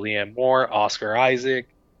Damon, Julianne Moore, Oscar Isaac.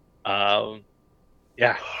 Horrible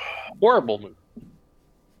movie.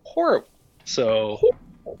 Horrible. So,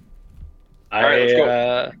 all right, let's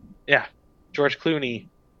go. George Clooney,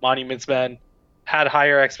 Monuments Men. Had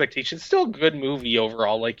higher expectations. Still a good movie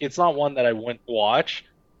overall. Like, it's not one that I wouldn't watch.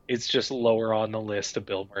 It's just lower on the list of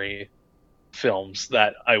Bill Murray films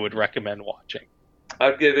that I would recommend watching.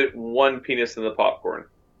 I'd give it one penis in the popcorn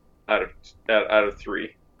out of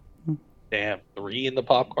 3. Damn, 3 in the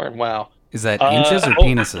popcorn. Wow. Is that inches or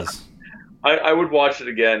penises? I would watch it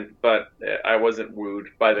again, but I wasn't wooed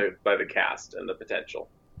by the cast and the potential.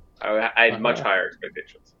 I had much higher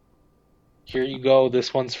expectations. Here you go.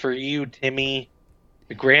 This one's for you, Timmy.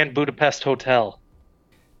 The Grand Budapest Hotel.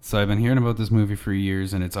 So I've been hearing about this movie for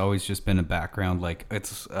years, and it's always just been a background. Like,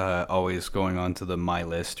 it's always going on to the My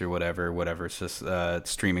List or whatever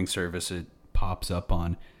streaming service it pops up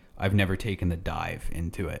on. I've never taken the dive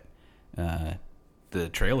into it. The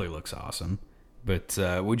trailer looks awesome. But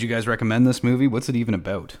would you guys recommend this movie? What's it even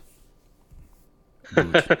about?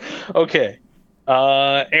 Okay.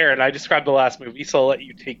 Aaron, I described the last movie, so I'll let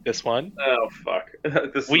you take this one. Oh, fuck.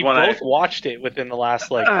 We both watched it within the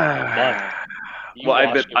last, month. I'm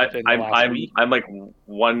like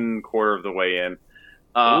 1/4 of the way in.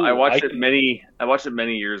 I watched it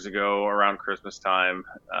many years ago around Christmas time.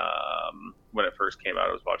 When it first came out,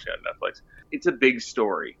 I was watching it on Netflix. It's a big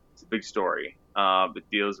story. It's a big story. It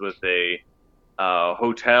deals with a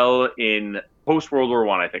hotel in post World War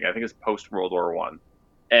One. I think it's post World War One,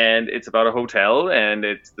 and it's about a hotel, and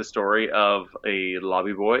it's the story of a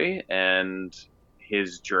lobby boy and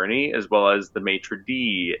his journey, as well as the maitre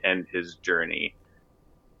d' and his journey.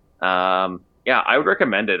 I would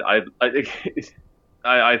recommend it. I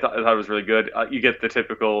thought it was really good. You get the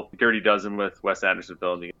typical Dirty Dozen with Wes Anderson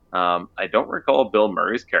film. I don't recall Bill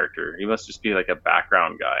Murray's character. He must just be like a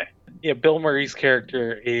background guy. Yeah, Bill Murray's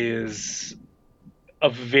character is a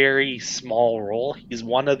very small role. He's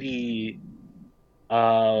one of the.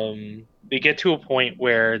 They get to a point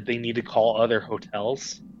where they need to call other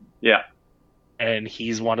hotels. Yeah. And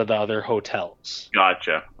he's one of the other hotels.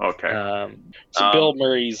 Gotcha. Okay. So Bill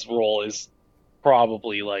Murray's role is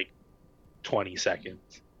probably like 20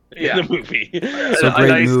 seconds in the movie. So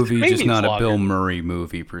great movie, maybe just not it's a Bill longer. Murray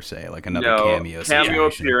movie per se, like another cameo situation.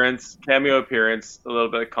 Cameo appearance, a little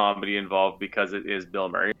bit of comedy involved because it is Bill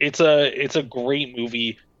Murray. It's a great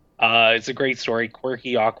movie. It's a great story,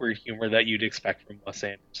 quirky, awkward humor that you'd expect from Wes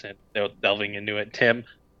Anderson. Delving into it, Tim,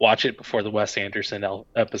 watch it before the Wes Anderson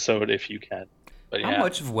episode if you can. But How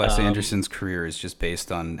much of Wes Anderson's career is just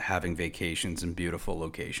based on having vacations in beautiful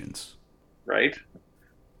locations? Right.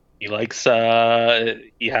 He likes.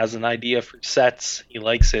 He has an idea for sets. He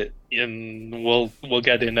likes it, and we'll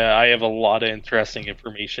get into. I have a lot of interesting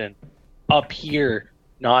information up here,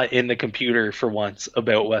 not in the computer for once,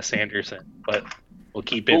 about Wes Anderson, but we'll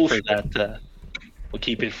keep it for that. We'll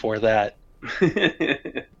keep it for that.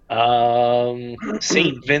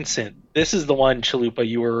 Saint Vincent. This is the one, Chalupa,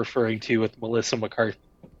 you were referring to with Melissa McCarthy.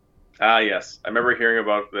 Yes. I remember hearing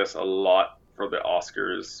about this a lot for the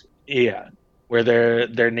Oscars. Yeah, where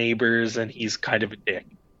they're neighbors and he's kind of a dick.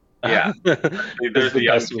 Yeah. There's the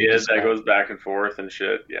young kid that goes back and forth and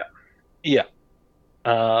shit. Yeah. Yeah.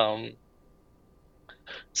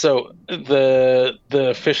 So the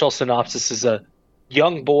official synopsis is a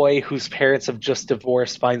young boy whose parents have just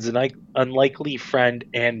divorced finds an unlikely friend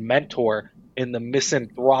and mentor in the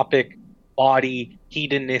misanthropic, body,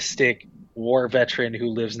 hedonistic war veteran who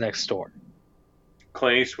lives next door.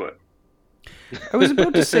 Clint Eastwood. I was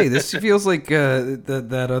about to say, this feels like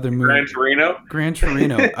that other movie. Gran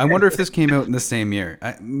Torino. I wonder if this came out in the same year.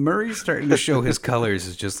 Murray's starting to show his colors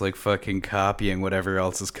as just like fucking copying whatever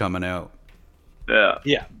else is coming out. Yeah.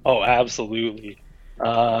 Yeah. Oh, absolutely.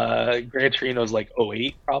 Gran Torino's like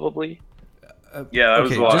 08, probably. Yeah, that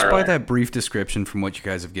was a lot just by earlier. that brief description from what you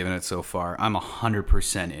guys have given it so far, I'm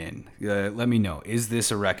 100% in. Let me know. Is this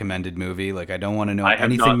a recommended movie? Like, I don't want to know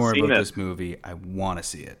anything more about this movie. I want to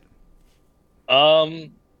see it.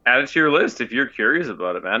 Add it to your list if you're curious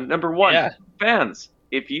about it, man. Number one, Yeah. fans.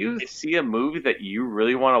 If you see a movie that you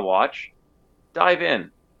really want to watch, dive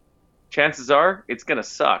in. Chances are it's gonna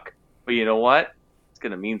suck, but you know what? It's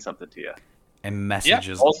gonna mean something to you. And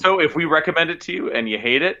messages. Also, if we recommend it to you and you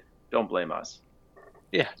hate it, don't blame us.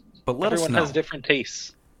 Yeah. But let Everyone us know. has different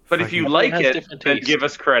tastes. But if you Everyone like has it, different then tastes. give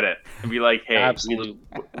us credit and be like, "Hey, Absolutely.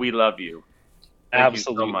 we love you. Thank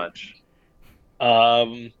Absolutely. you so much.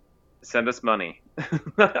 Um, Send us money."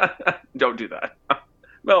 Don't do that.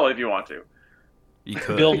 Well, if you want to. You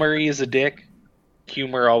could. Bill Murray is a dick.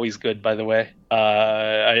 Humor always good, by the way.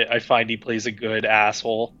 I find he plays a good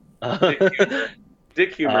asshole.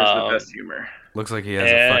 Dick humor is the best humor. Looks like he has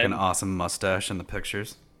a fucking awesome mustache in the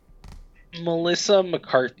pictures. Melissa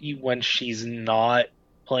McCarthy, when she's not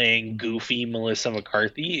playing goofy Melissa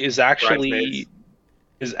McCarthy, is actually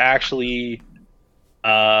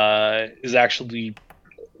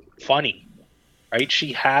funny, right?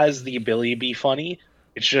 She has the ability to be funny.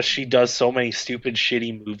 It's just she does so many stupid,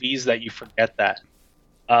 shitty movies that you forget that.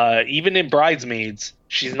 Even in Bridesmaids,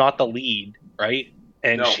 she's not the lead, right?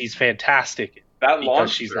 And No. she's fantastic That because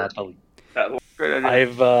launched she's her. not the lead. Great idea.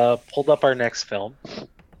 I've pulled up our next film.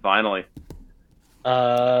 Finally.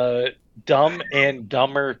 Dumb and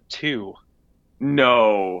Dumber 2.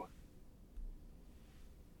 No.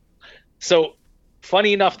 So,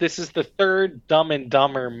 funny enough, this is the third Dumb and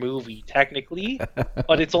Dumber movie, technically,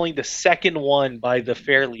 but it's only the second one by the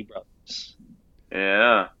Farrelly brothers.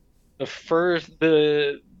 Yeah.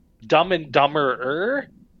 The Dumb and Dumberer,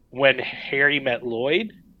 When Harry Met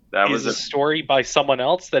Lloyd, That is was a story by someone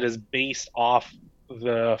else that is based off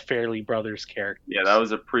the Farrelly brothers characters. Yeah, that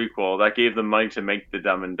was a prequel. That gave them money to make the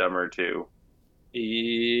Dumb and Dumber 2.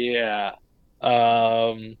 Yeah.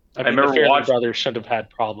 I mean, remember the Farrelly watching- brothers shouldn't have had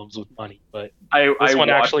problems with money, but I this one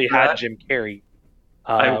watched actually that. had Jim Carrey.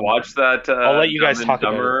 I watched that. I'll let you Dumb guys and talk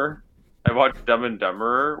about it. Dumber. I watched Dumb and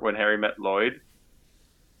Dumber When Harry Met Lloyd,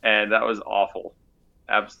 and that was awful.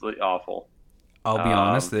 Absolutely awful. I'll be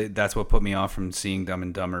honest, that's what put me off from seeing Dumb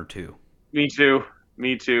and Dumber 2. Me too.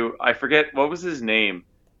 Me too. I forget what was his name.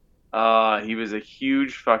 He was a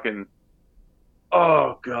huge fucking.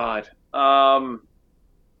 Oh God.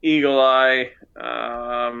 Eagle Eye.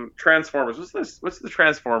 Transformers. What's this? What's the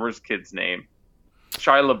Transformers kid's name?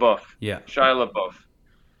 Shia LaBeouf. Yeah. Shia LaBeouf.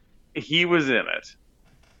 He was in it,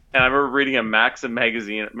 and I remember reading a Maxim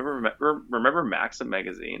magazine. Remember Maxim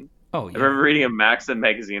magazine? Oh, I yeah. remember reading a Maxim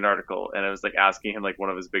magazine article, and I was like asking him like one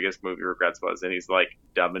of his biggest movie regrets was, and he's like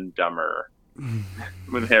Dumb and Dumber.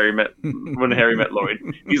 when Harry met Lloyd,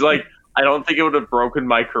 he's like, I don't think it would have broken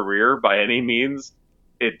my career by any means.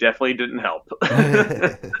 It definitely didn't help.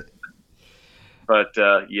 But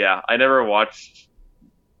yeah, I never watched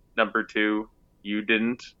number 2. You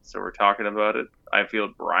didn't, so we're talking about it. I feel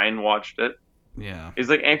Brian watched it. Yeah. He's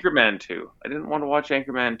like Anchorman 2. I didn't want to watch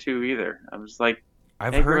Anchorman 2 either. I'm just like,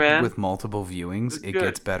 I've Anchorman, heard with multiple viewings, it's it good.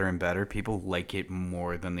 gets better and better. People like it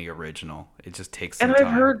more than the original. It just takes and some I've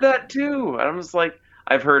time. heard that too. And I'm just like,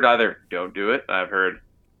 I've heard either don't do it, and I've heard,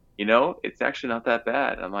 it's actually not that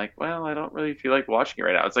bad. I'm like, well, I don't really feel like watching it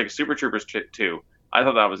right now. It's like Super Troopers 2. I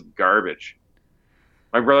thought that was garbage.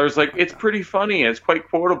 My brother's like, it's pretty funny and it's quite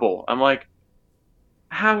quotable. I'm like,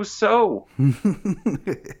 how so?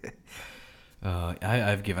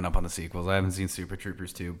 I've given up on the sequels. I haven't seen Super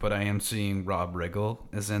Troopers 2, but I am seeing Rob Riggle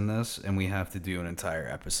is in this, and we have to do an entire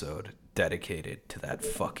episode dedicated to that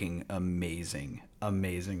fucking amazing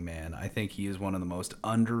man. I think he is one of the most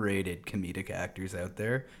underrated comedic actors out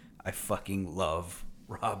there. I fucking love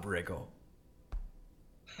Rob Riggle.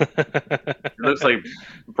 It looks like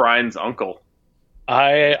Brian's uncle.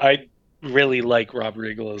 I really like Rob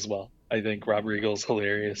Riggle as well. I think Rob Riggle's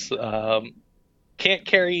hilarious. Can't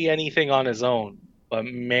carry anything on his own, but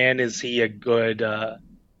man, is he a good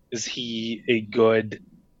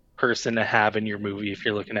person to have in your movie if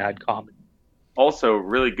you're looking to add comedy. Also,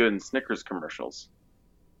 really good in Snickers commercials.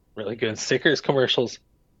 Really good Stickers commercials.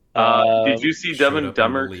 Did you see Dumb showed and up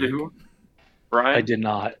Dumber in the league. 2, Brian? I did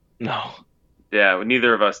not. No. Yeah,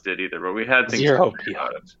 neither of us did either, but we had things Zero to say appeal.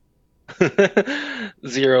 about it.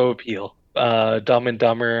 Zero appeal. Dumb and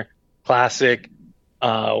Dumber, classic.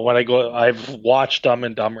 I've watched Dumb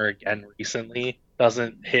and Dumber again recently.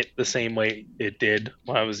 Doesn't hit the same way it did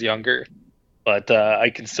when I was younger, but I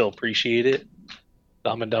can still appreciate it.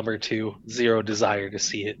 Dumb and Dumber 2, zero desire to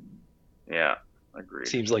see it. Yeah, agreed.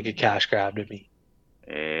 Seems like a cash grab to me.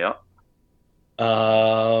 Yeah.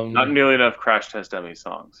 Not nearly enough Crash Test Dummy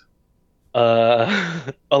songs.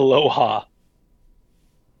 Aloha.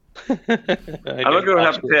 I'm gonna go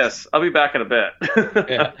have a piss. I'll be back in a bit.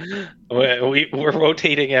 Yeah. We're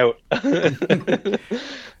rotating out.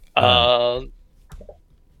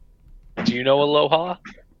 Do you know Aloha?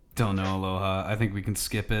 Don't know Aloha. I think we can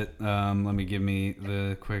skip it. Let me give me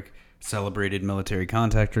the quick. Celebrated military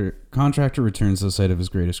contractor returns to the site of his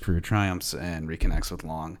greatest career triumphs and reconnects with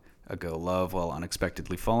long ago love while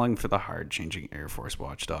unexpectedly falling for the hard-changing Air Force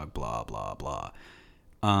watchdog, blah, blah, blah.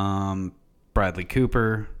 Bradley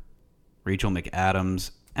Cooper, Rachel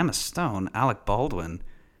McAdams, Emma Stone, Alec Baldwin,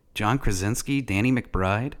 John Krasinski, Danny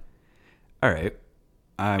McBride. All right.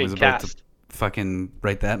 I Big was about cast. to fucking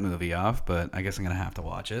write that movie off, but I guess I'm going to have to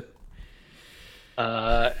watch it.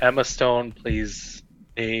 Emma Stone plays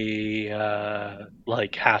a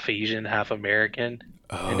like half Asian, half American.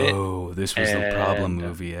 in it. Oh, this was the problem And,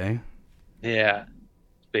 movie, eh? Yeah,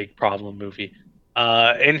 big problem movie.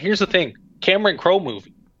 And here's the thing, Cameron Crowe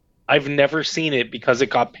movie. I've never seen it because it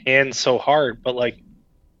got panned so hard, but like,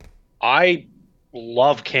 I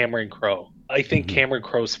love Cameron Crowe. I think Cameron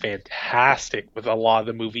Crowe's fantastic with a lot of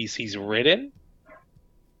the movies he's written.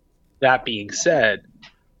 That being said,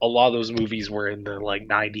 a lot of those movies were in the like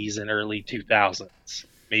 90s and early 2000s.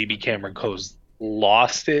 Maybe Cameron Crowe's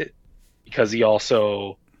lost it because he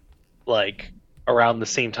also, like, around the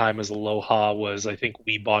same time as Aloha was, I think,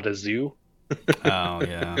 We Bought a Zoo. Oh,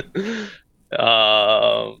 yeah.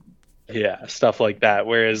 Yeah, stuff like that.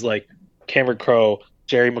 Whereas, like, Cameron Crowe,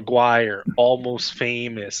 Jerry Maguire, Almost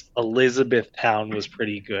Famous, Elizabethtown was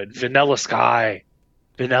pretty good. Vanilla Sky,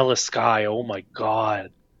 oh my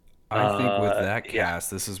god. I think with that yeah.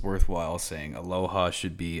 cast, this is worthwhile saying Aloha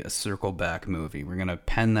should be a circle back movie. We're going to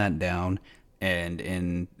pen that down, and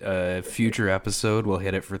in a future episode, we'll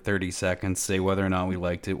hit it for 30 seconds, say whether or not we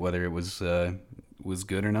liked it, whether it was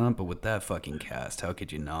good or not. But with that fucking cast, how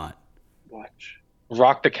could you not? Watch.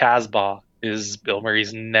 Rock the Casbah is Bill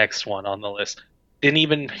Murray's next one on the list. Didn't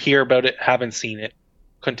even hear about it, haven't seen it,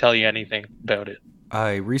 couldn't tell you anything about it.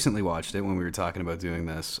 I recently watched it when we were talking about doing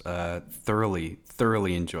this. Thoroughly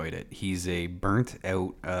enjoyed it. He's a burnt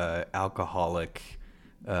out alcoholic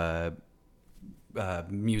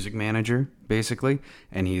music manager, basically,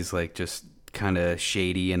 and he's like just kind of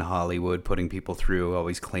shady in Hollywood, putting people through,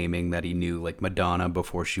 always claiming that he knew like Madonna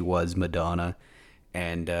before she was Madonna.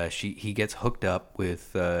 And he gets hooked up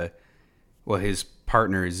with, his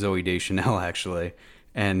partner is Zooey Deschanel, actually.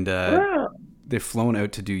 And they've flown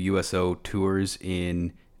out to do USO tours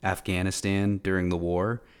in Afghanistan during the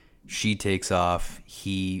war. She takes off.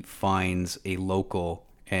 He finds a local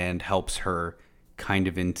and helps her kind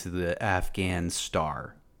of into the Afghan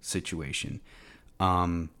star situation.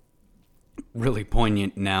 Really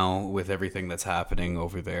poignant now with everything that's happening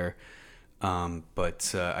over there.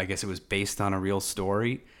 But I guess it was based on a real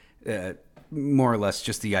story, more or less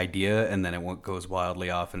just the idea, and then it goes wildly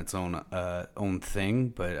off in its own thing.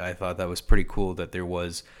 But I thought that was pretty cool that there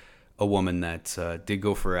was a woman that did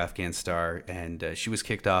go for Afghan Star, and she was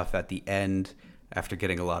kicked off at the end after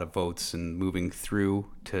getting a lot of votes and moving through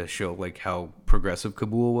to show like how progressive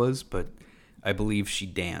Kabul was. But I believe she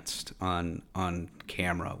danced on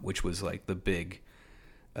camera, which was like the big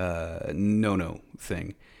no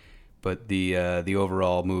thing. But the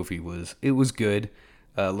overall movie was good.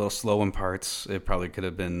 A little slow in parts. It probably could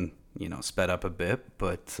have been sped up a bit.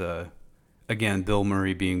 But again, Bill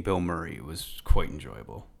Murray being Bill Murray was quite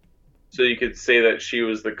enjoyable. So you could say that she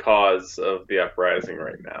was the cause of the uprising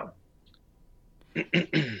right now.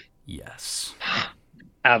 Yes.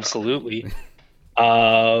 Absolutely.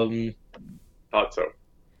 Thought so.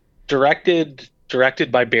 Directed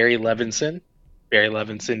by Barry Levinson. Barry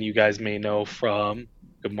Levinson, you guys may know from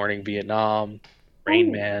Good Morning Vietnam,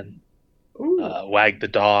 Rain Man, Wag the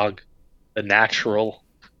Dog, The Natural.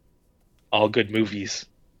 All good movies.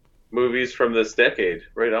 Movies from this decade.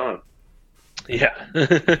 Right on. Yeah.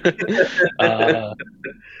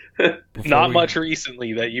 Not much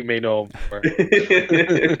recently that you may know him for.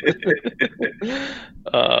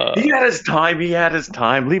 He had his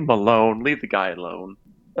time. Leave him alone. Leave the guy alone.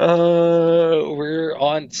 We're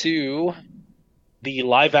on to the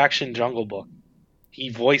live action Jungle Book. He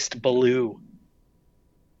voiced Baloo.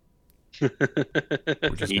 We're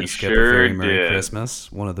just going to skip sure a very Merry did.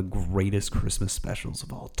 Christmas, one of the greatest Christmas specials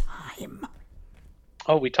of all time.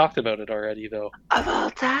 Oh, we talked about it already, though. Of all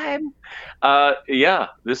time. Yeah,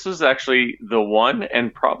 this was actually the one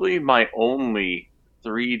and probably my only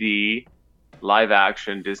 3D live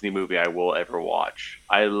action Disney movie I will ever watch.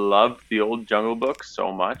 I loved the old Jungle Book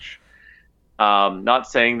so much. Not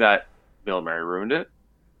saying that Bill Murray ruined it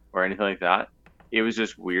or anything like that. It was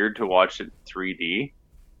just weird to watch it in 3D.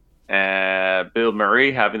 Bill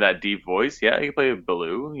Murray having that deep voice, yeah, he could play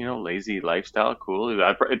Baloo, lazy lifestyle, cool.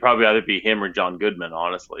 It'd probably either be him or John Goodman,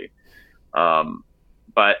 honestly.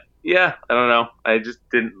 But yeah, I don't know. I just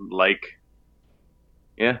didn't like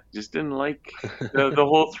the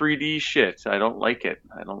whole 3D shit. I don't like it.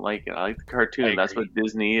 I like the cartoon. That's what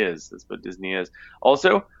Disney is.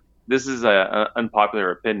 Also, this is an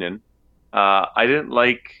unpopular opinion. I didn't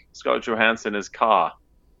like Scarlett Johansson as Kaa.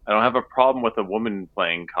 I don't have a problem with a woman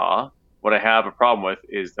playing Kaa. What I have a problem with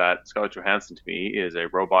is that Scarlett Johansson to me is a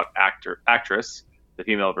robot actress, the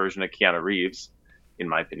female version of Keanu Reeves, in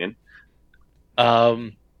my opinion.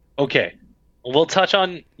 Okay. We'll touch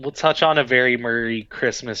on a very Murray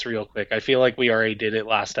Christmas real quick. I feel like we already did it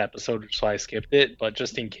last episode, so I skipped it. But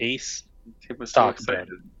just in case, Tim was talk so about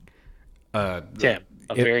excited. it. Tim,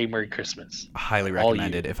 very Merry Christmas. Highly All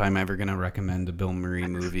recommended. If I'm ever going to recommend a Bill Murray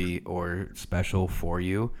movie or special for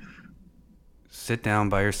you, sit down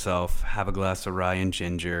by yourself, have a glass of rye and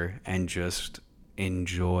ginger, and just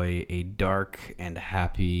enjoy a dark and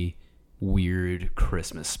happy, weird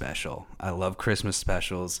Christmas special. I love Christmas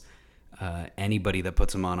specials. Anybody that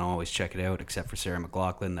puts them on, I'll always check it out, except for Sarah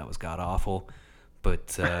McLachlan. That was god-awful.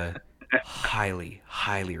 But highly,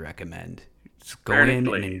 highly recommend. Just go in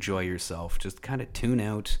and enjoy yourself. Just kind of tune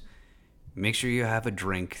out. Make sure you have a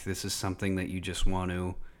drink. This is something that you just want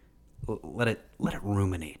to let it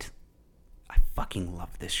ruminate. I fucking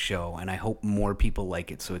love this show, and I hope more people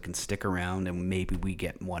like it so it can stick around and maybe we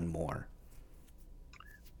get one more.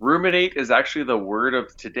 Ruminate is actually the word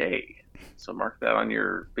of today. So mark that on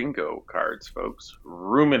your bingo cards, folks.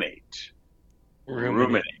 Ruminate.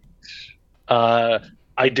 I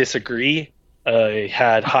disagree. I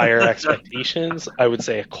had higher expectations. I would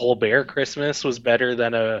say a Colbert Christmas was better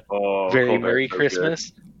than a Very Colbert, Merry so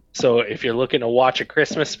Christmas. So if you're looking to watch a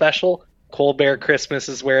Christmas special, Colbert Christmas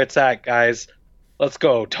is where it's at, guys. Let's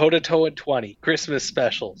go toe-to-toe at 20 Christmas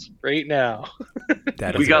specials right now.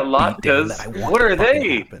 That We is got a latkes. beatdown that I want What to are fucking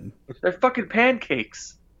they? happen. They're fucking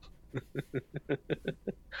pancakes.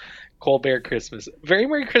 Colbert Christmas. Very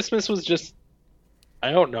Merry Christmas was just,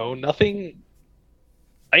 I don't know, nothing.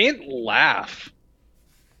 I didn't laugh.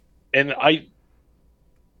 And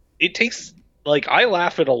it takes like I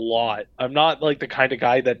laugh at a lot. I'm not like the kind of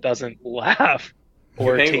guy that doesn't laugh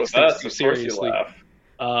or Hang takes with things us, too of course you seriously.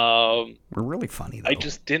 laugh. We're really funny though. I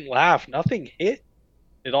just didn't laugh. Nothing hit.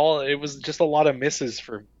 It was just a lot of misses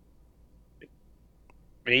for me.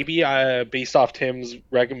 Maybe based off Tim's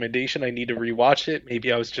recommendation, I need to rewatch it.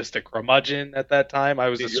 Maybe I was just a curmudgeon at that time. I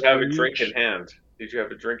was Did a you have a Scrooge. drink in hand? Did you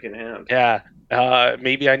have a drink in hand? Yeah.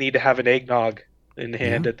 Maybe I need to have an eggnog in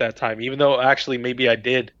hand at that time. Even though actually maybe I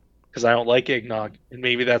did, because I don't like eggnog, and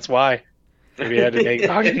maybe that's why. Maybe I had an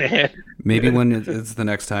eggnog in hand. Maybe when it's the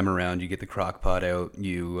next time around, you get the crock pot out,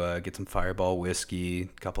 you get some Fireball whiskey,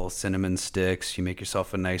 a couple of cinnamon sticks, you make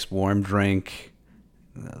yourself a nice warm drink.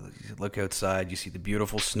 You look outside, you see the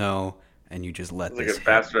beautiful snow, and you just let It's like this a hit.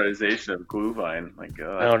 bastardization of Glühwein. My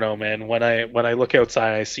God. I don't know, man. When I look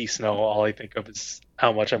outside, I see snow. All I think of is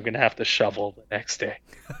how much I'm gonna have to shovel the next day.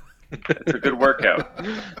 It's a good workout.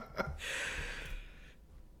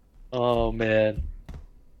 Oh man.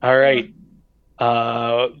 All right.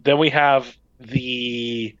 Then we have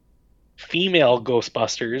the female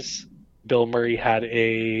Ghostbusters. Bill Murray had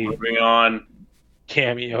a Moving on.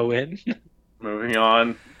 cameo in. Moving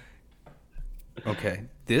on. Okay,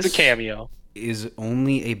 It's this a cameo. is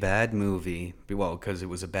only a bad movie. Well, because it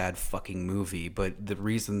was a bad fucking movie, but the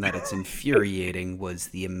reason that it's infuriating was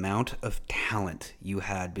the amount of talent you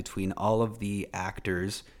had between all of the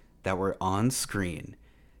actors that were on screen.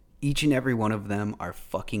 Each and every one of them are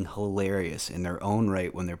fucking hilarious in their own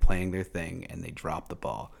right when they're playing their thing, and they drop the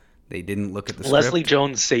ball. They didn't look at the Leslie script.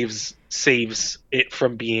 Jones saves it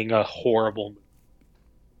from being a horrible movie.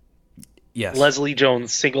 Yes. Leslie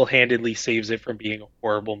Jones single-handedly saves it from being a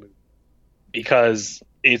horrible movie because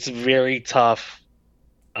it's very tough.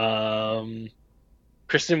 Kristen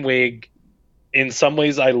Wiig, in some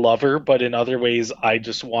ways I love her, but in other ways I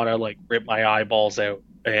just want to like rip my eyeballs out,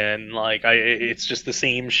 and like it's just the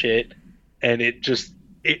same shit, and it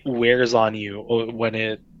wears on you when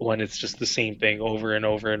it's just the same thing over and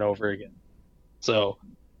over and over again. So,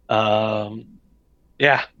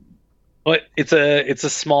 yeah. But it's a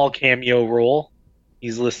small cameo role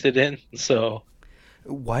he's listed in, so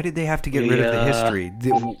Why did they have to get rid of the history?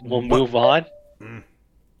 we'll move on.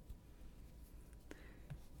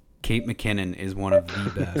 Kate McKinnon is one of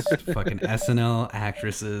the best fucking SNL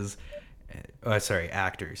actresses.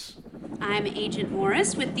 Actors. I'm Agent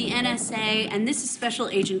Morris with the NSA, and this is Special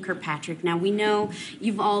Agent Kirkpatrick. Now, we know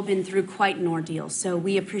you've all been through quite an ordeal, so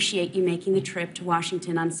we appreciate you making the trip to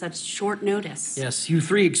Washington on such short notice. Yes, you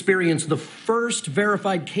three experienced the first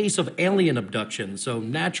verified case of alien abduction, so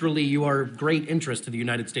naturally you are of great interest to the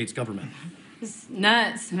United States government. It's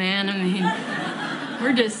nuts, man. I mean,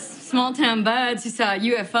 we're just small-town buds who saw a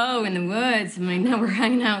UFO in the woods. I mean, now we're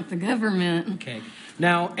hanging out with the government. Okay.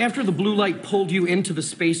 Now, after the blue light pulled you into the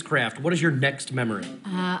spacecraft, what is your next memory?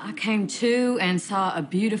 I came to and saw a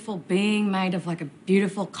beautiful being made of like a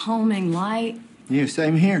beautiful calming light. Yeah,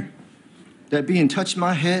 same here. That being touched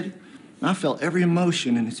my head, and I felt every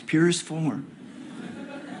emotion in its purest form.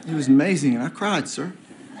 It was amazing, and I cried, sir.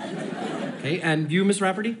 Okay, and you, Miss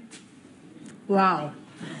Rafferty? Wow.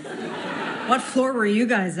 What floor were you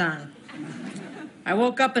guys on? I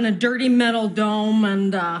woke up in a dirty metal dome,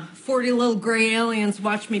 and 40 little gray aliens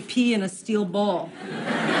watched me pee in a steel bowl.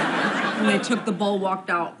 When they took the bowl,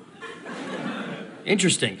 walked out.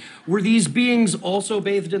 Interesting. Were these beings also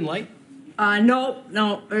bathed in light?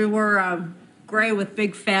 No. They were gray with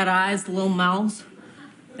big fat eyes, little mouths.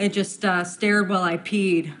 They just stared while I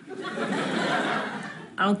peed.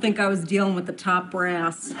 I don't think I was dealing with the top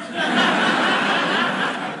brass.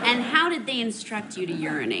 And how did they instruct you to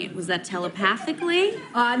urinate? Was that telepathically?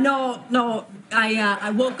 No.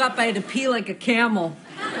 I woke up, I had to pee like a camel.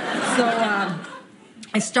 So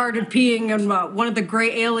I started peeing, and one of the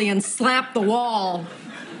gray aliens slapped the wall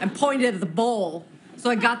and pointed at the bowl. So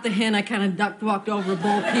I got the hint, I kind of ducked, walked over the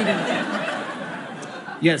bowl, peed in it.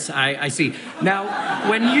 Yes, I see. Now,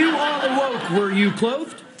 when you all awoke, were you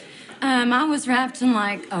clothed? I was wrapped in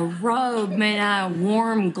like a robe made out of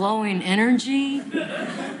warm, glowing energy.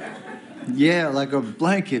 Yeah, like a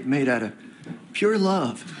blanket made out of pure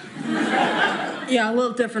love. Yeah, a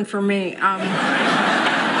little different for me. I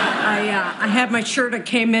had my shirt I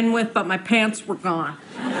came in with, but my pants were gone.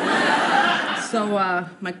 So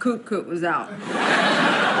my coot was out.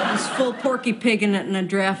 I was full Porky Pig in it in a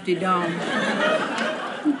drafty dome.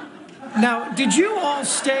 Now, did you all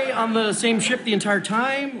stay on the same ship the entire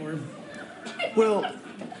time, or? Well,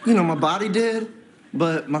 my body did,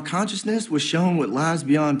 but my consciousness was shown what lies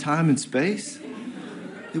beyond time and space.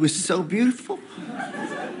 It was so beautiful.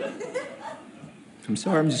 I'm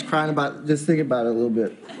sorry, I'm just crying just thinking about it a little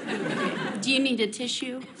bit. Do you need a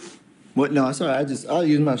tissue? What? No, it's all right. I'll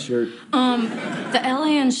use my shirt. The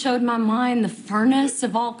alien showed my mind the furnace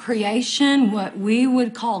of all creation, what we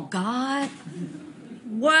would call God.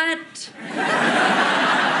 What?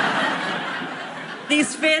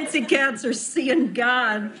 These fancy cats are seeing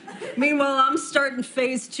God. Meanwhile, I'm starting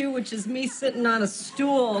phase 2, which is me sitting on a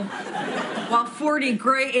stool while 40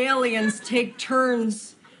 gray aliens take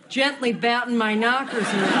turns gently batting my knockers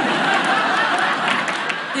around.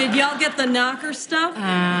 Did y'all get the knocker stuff?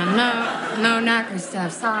 No knocker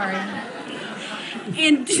stuff, sorry.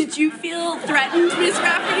 And did you feel threatened, Miss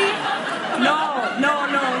Rafferty? No.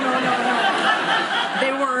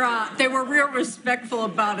 They were real respectful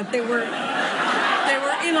about it. They were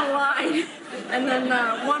in a line, and then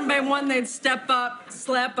one by one they'd step up,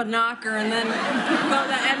 slap a knocker, and then go to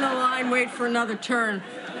the end of the line, wait for another turn.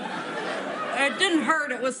 It didn't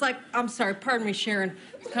hurt. It was like, I'm sorry, pardon me, Sharon.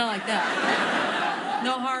 It's kind of like that.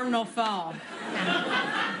 No harm, no foul.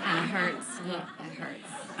 That hurts. Look, that hurts.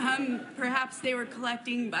 Perhaps they were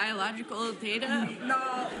collecting biological data?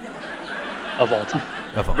 No. Of all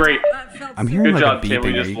time. Great. I'm hearing Good like job, a Tim. We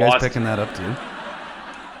beeping. Are just you guys lost. picking that up too?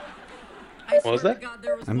 What was that?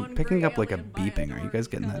 I'm picking up like a beeping. Are you guys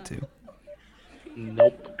getting that too?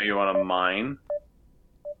 Nope. You want a mine?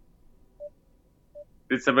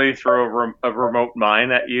 Did somebody throw a remote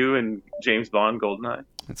mine at you in James Bond GoldenEye?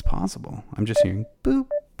 It's possible. I'm just hearing boop,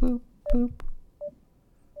 boop, boop.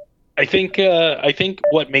 I think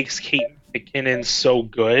what makes Kate McKinnon so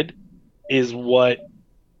good is what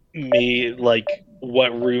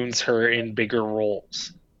ruins her in bigger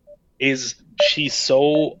roles. Is she's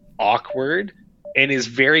so awkward and is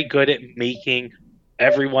very good at making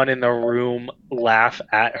everyone in the room laugh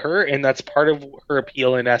at her, and that's part of her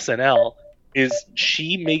appeal in SNL. Is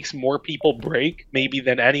she makes more people break maybe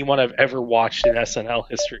than anyone I've ever watched in SNL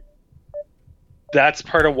history. That's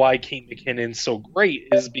part of why Kate McKinnon's so great,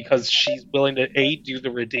 is because she's willing to do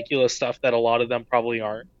the ridiculous stuff that a lot of them probably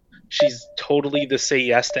aren't. She's totally the say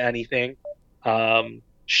yes to anything.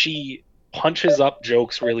 She punches up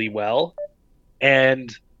jokes really well,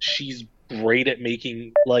 and she's great at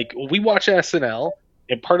making, like, we watch SNL,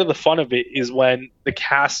 and part of the fun of it is when the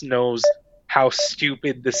cast knows how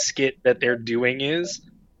stupid the skit that they're doing is,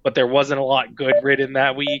 but there wasn't a lot good written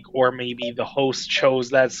that week, or maybe the host chose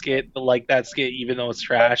that skit, like that skit, even though it's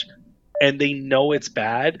trash, and they know it's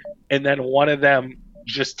bad, and then one of them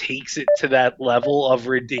just takes it to that level of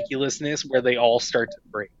ridiculousness where they all start to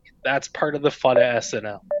break. That's part of the fun of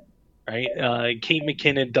SNL, right? Kate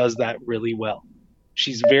McKinnon does that really well.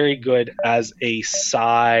 She's very good as a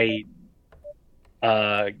side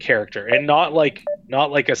character, and not like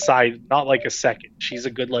a second. She's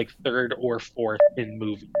a good like third or fourth in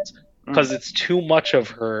movies because it's too much of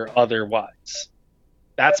her otherwise.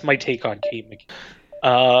 That's my take on Kate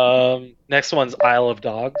McKinnon. Next one's Isle of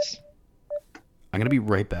Dogs. I'm gonna be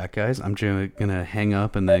right back, guys. I'm just gonna hang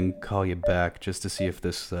up and then call you back just to see if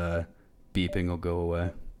this beeping will go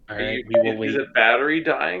away. All right, we will wait. Is it battery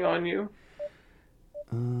dying on you?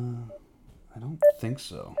 I don't think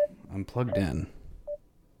so. I'm plugged in.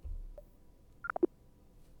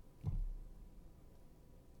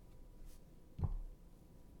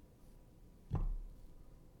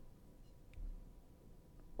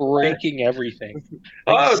 Breaking everything.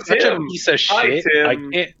 Oh, Such Tim. a piece of Hi, shit. Tim. I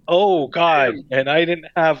can't. Oh God! And I didn't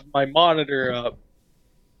have my monitor up.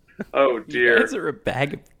 Oh dear. You guys are a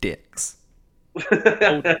bag of dicks.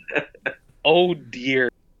 Oh dear.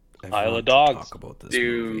 Isle of Dogs. Talk about this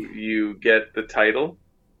Do movie. you get the title?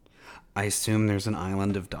 I assume there's an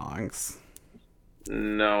island of dogs.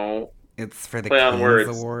 No. It's for the Play on Kings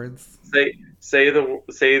words. Awards. Say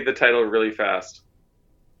the title really fast.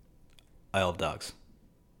 Isle of Dogs.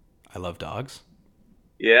 I love dogs.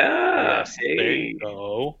 Yeah. Yes, there you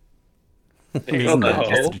go. There you Well go. done,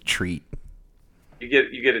 Just a treat. You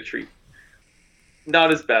get a treat.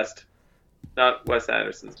 Not his best. Not Wes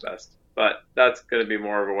Anderson's best. But that's going to be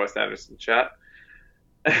more of a Wes Anderson chat.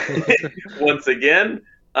 Once again,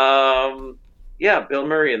 yeah, Bill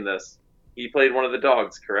Murray in this. He played one of the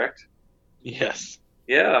dogs, correct? Yes.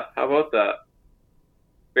 Yeah, how about that?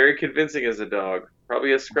 Very convincing as a dog.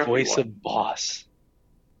 Probably a scruffy Voice one. of Boss.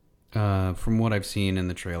 From what I've seen in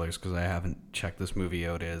the trailers, because I haven't checked this movie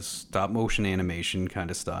out, is stop motion animation kind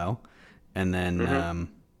of style, and then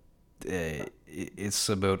it's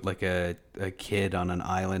about like a kid on an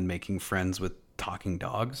island making friends with talking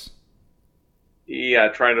dogs. Yeah,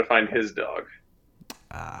 trying to find his dog.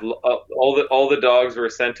 All the dogs were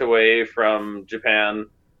sent away from Japan.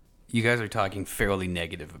 You guys are talking fairly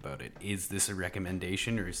negative about it. Is this a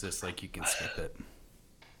recommendation, or is this like you can skip it?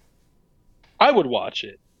 I would watch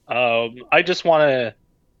it. I just want to.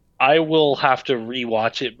 I will have to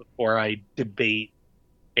rewatch it before I debate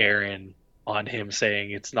Aaron on him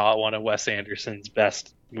saying it's not one of Wes Anderson's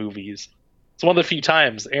best movies. It's one of the few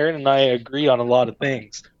times Aaron and I agree on a lot of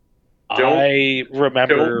things. I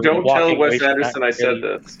remember Don't tell walking away Wes from Anderson that I said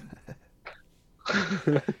really-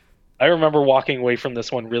 this. I remember walking away from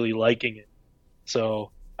this one really liking it.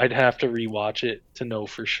 So I'd have to rewatch it to know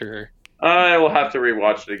for sure. I will have to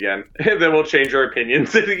rewatch it again, and then we'll change our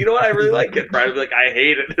opinions. You know what? I really like it. Brian will be like, I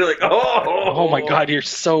hate it. They're like, Oh my god, you're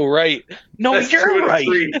so right. No, Best you're 2 out of right.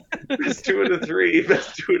 3. Best 2 out of 3.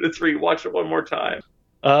 Best 2 out of 3. Watch it one more time.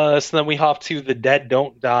 So then we hop to The Dead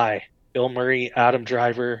Don't Die. Bill Murray, Adam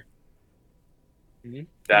Driver.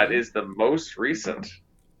 That is the most recent.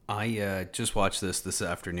 I just watched this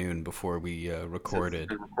afternoon before we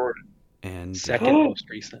recorded. And Second most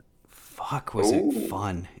recent. Fuck, was it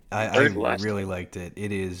fun. I really liked it.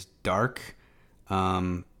 It is dark,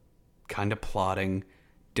 kind of plotting,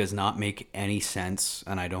 does not make any sense,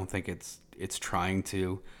 and I don't think it's trying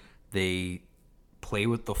to. They play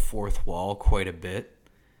with the fourth wall quite a bit.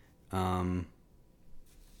 It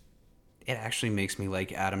actually makes me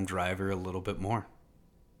like Adam Driver a little bit more.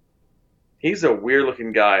 He's a weird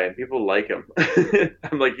looking guy, and people like him.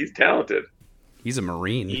 I'm like, he's talented. He's a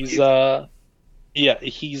Marine. He's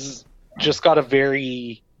he's just got a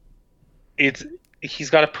very he's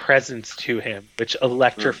got a presence to him which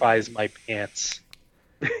electrifies my pants.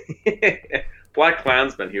 Black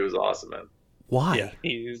Klansman, he was awesome in. Why? Yeah,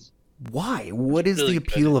 he's Why? What is really the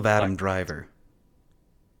appeal of Adam Driver?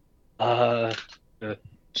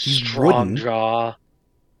 strong jaw,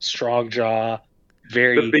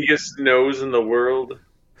 very The biggest nose in the world.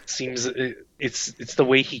 seems it's the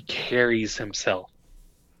way he carries himself.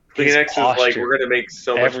 Kleenex is like, posture, we're going to make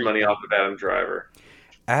so much everything. money off of Adam Driver.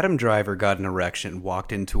 Adam Driver got an erection,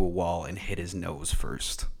 walked into a wall, and hit his nose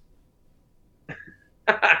first.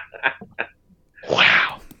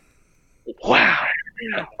 Wow.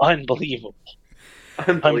 Unbelievable.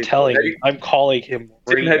 I'm telling you, I'm calling him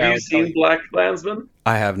right Tim, have now you seen Black Klansman?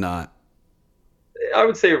 I have not. I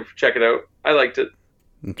would say check it out. I liked it.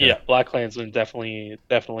 Okay. Yeah, Black Klansman definitely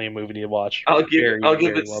a movie to watch. I'll give very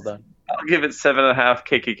it well done. I'll give it 7.5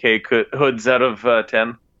 KKK hoods out of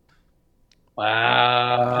 10.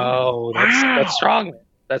 Wow, that's strong.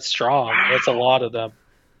 That's strong. That's a lot of them.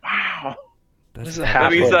 Wow. This is a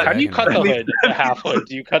half hood. How do you cut the hood? A half hood?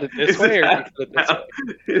 Do you cut it this way or do you cut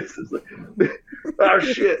it this way? Oh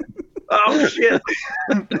shit! Oh shit!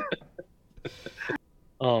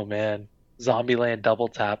 Oh man, Zombieland Double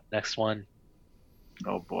Tap. Next one.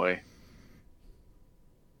 Oh boy.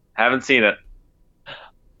 Haven't seen it.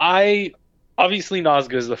 I obviously not as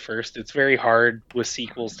good as the first. It's very hard with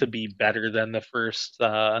sequels to be better than the first,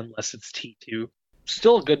 unless it's T2.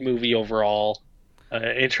 Still a good movie overall.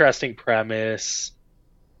 Interesting premise.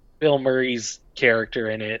 Bill Murray's character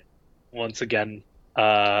in it, once again,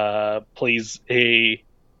 plays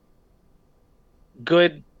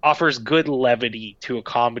offers good levity to a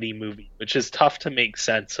comedy movie, which is tough to make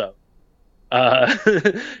sense of.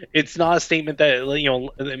 It's not a statement that,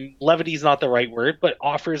 levity is not the right word, but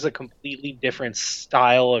offers a completely different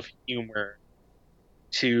style of humor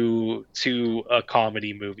to a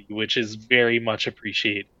comedy movie, which is very much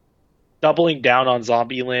appreciated. Doubling down on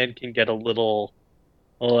Zombieland can get a little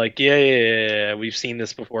like, yeah, we've seen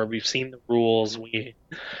this before. We've seen the rules. We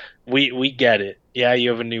get it. Yeah,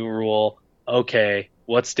 you have a new rule. Okay,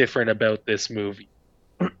 what's different about this movie?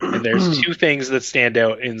 And there's two things that stand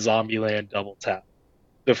out in Zombieland Double Tap.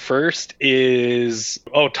 The first is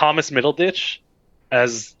Thomas Middleditch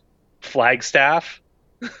as Flagstaff.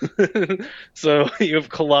 So you have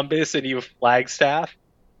Columbus and you have Flagstaff.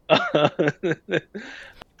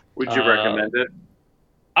 Would you recommend it?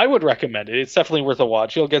 I would recommend it. It's definitely worth a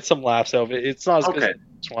watch. You'll get some laughs out of it. It's not as good as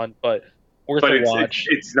this one, but worth a watch.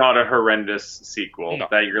 It's not a horrendous sequel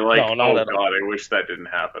that you're like, oh god, I wish that didn't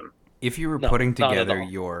happen. If you were putting together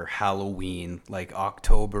your Halloween, like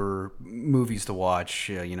October movies to watch,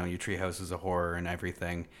 your Treehouse is a Horror and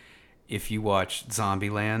everything, if you watch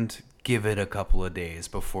Zombieland, give it a couple of days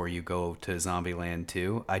before you go to Zombieland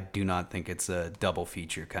 2. I do not think it's a double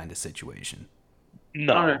feature kind of situation.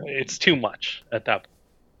 No, it's too much at that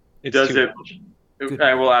point.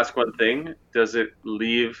 I will ask one thing. Does it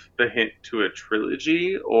leave the hint to a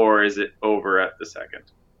trilogy, or is it over at the second?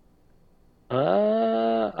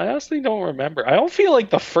 I honestly don't remember. I don't feel like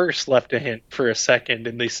the first left a hint for a second,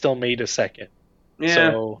 and they still made a second. Yeah,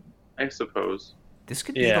 so, I suppose. This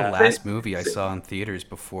could be the last movie I saw in theaters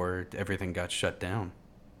before everything got shut down.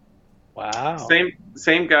 Wow.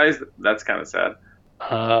 Same guys. That's kind of sad.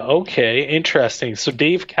 Okay, interesting. So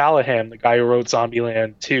Dave Callahan, the guy who wrote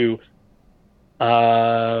Zombieland 2,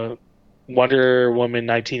 Wonder Woman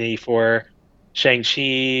 1984,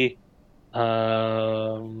 Shang-Chi,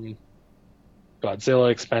 Godzilla,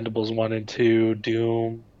 Expendables 1 and 2,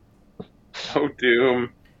 Doom. Oh,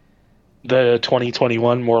 Doom. The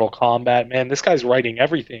 2021 Mortal Kombat. Man, this guy's writing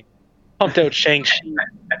everything. Pumped out Shang-Chi,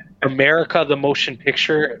 America the Motion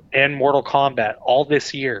Picture, and Mortal Kombat all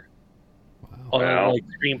this year. Wow. Like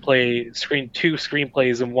two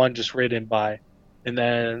screenplays and one just written by. And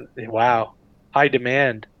then, wow, high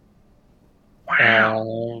demand.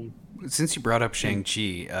 Wow. Since you brought up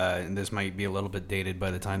Shang-Chi, and this might be a little bit dated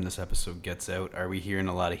by the time this episode gets out, are we hearing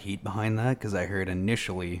a lot of heat behind that? Because I heard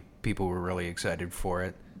initially people were really excited for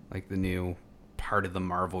it. Like the new part of the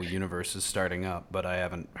Marvel universe is starting up, but I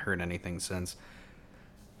haven't heard anything since.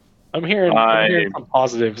 I'm hearing some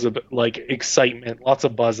positives, like excitement, lots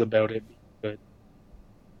of buzz about it. Good.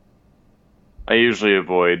 I usually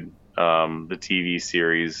avoid the TV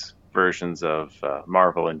series versions of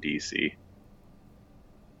Marvel and DC.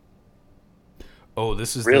 Oh,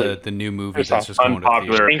 this is Really? the new movie First that's off, just going to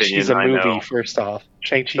unpopular theaters. Shang-Chi's a opinion, I movie, know. first off.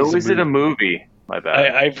 Shang-Chi's So is it a movie? My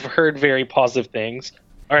bad. I've heard very positive things.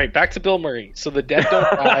 All right, back to Bill Murray. So The Dead Don't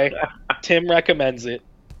Die. Tim recommends it.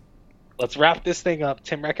 Let's wrap this thing up.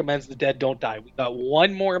 Tim recommends The Dead Don't Die. We got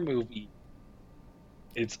one more movie.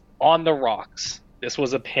 It's On the Rocks. This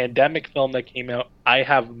was a pandemic film that came out. I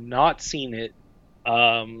have not seen it.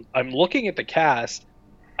 I'm looking at the cast.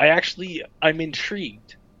 I'm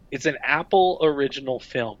intrigued. It's an Apple original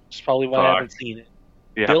film. It's probably why I haven't seen it.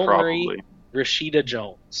 Yeah, Bill probably. Murray, Rashida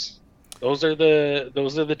Jones. Those are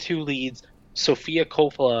the two leads. Sofia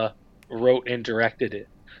Coppola wrote and directed it.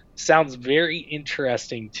 Sounds very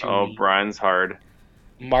interesting to me. Brian's hard.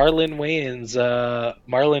 Marlon Wayans,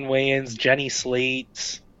 Jenny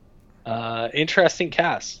Slate. Interesting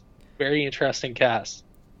cast. Very interesting cast.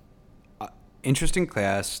 Interesting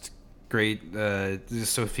cast. Great.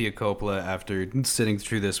 Sofia Coppola, after sitting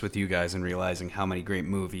through this with you guys and realizing how many great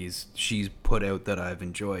movies she's put out that I've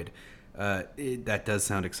enjoyed, that does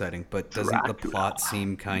sound exciting, but doesn't the plot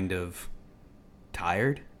seem kind of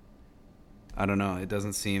tired? I don't know. It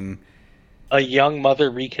doesn't seem... A young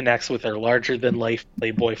mother reconnects with her larger-than-life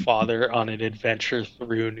playboy father on an adventure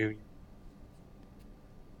through New York.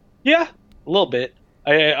 Yeah, a little bit.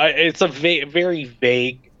 It's a very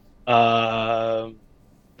vague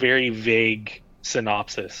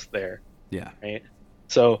synopsis there. Yeah. Right.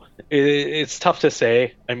 So it's tough to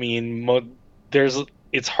say. I mean,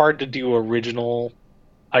 it's hard to do original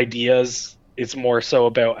ideas. It's more so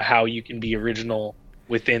about how you can be original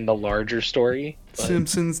within the larger story. But...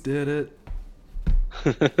 Simpsons did it.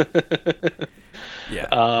 Yeah,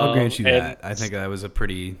 I'll grant you that. I think that was a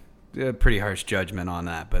pretty harsh judgment on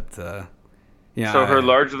that, but yeah. So her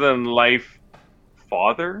larger-than-life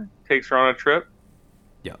father takes her on a trip?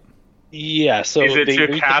 Yep. Yeah, so is it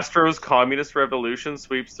to Castro's communist revolution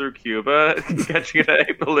sweeps through Cuba, catching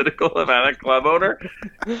a political Havana club owner?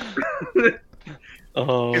 Is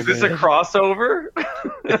this a crossover?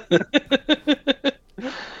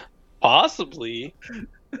 Possibly.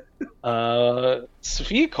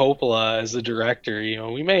 Sofia Coppola as a director,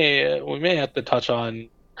 we may have to touch on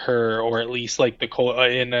her, or at least like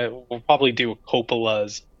we'll probably do a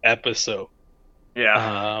Coppola's episode.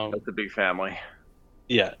 Yeah, that's a big family.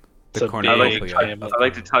 Yeah, I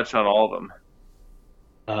like to touch on all of them.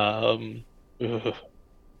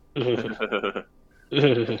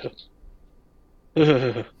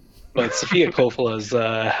 But Sofia Coppola's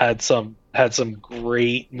had some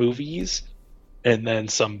great movies, and then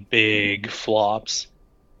some big flops.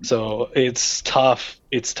 So it's tough.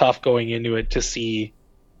 It's tough going into it to see,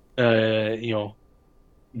 to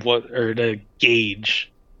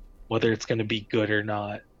gauge whether it's going to be good or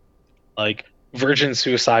not. Like Virgin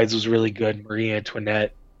Suicides was really good. Marie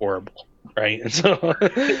Antoinette, horrible, right? And so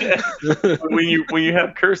when you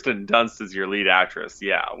have Kirsten Dunst as your lead actress,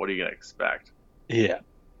 yeah, what are you gonna expect? Yeah.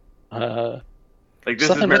 Like this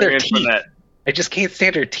is Marie Antoinette. I just can't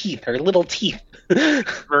stand her teeth, her little teeth. This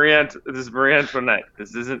is Marie Antoinette.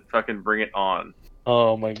 This isn't fucking Bring It On.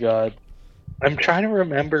 Oh my god. I'm trying to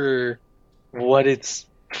remember what it's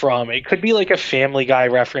from. It could be like a Family Guy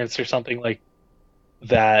reference or something like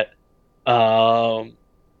that, about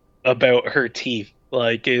her teeth.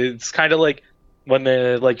 Like it's kind of like when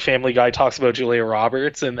the Family Guy talks about Julia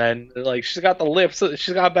Roberts, and then like she's got the lips,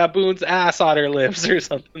 she's got baboon's ass on her lips or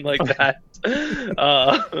something like that.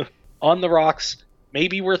 On the Rocks,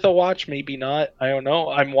 maybe worth a watch, maybe not. I don't know.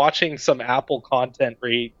 I'm watching some Apple content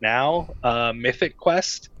right now, Mythic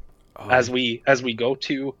Quest, as we go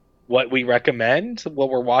to what we recommend, what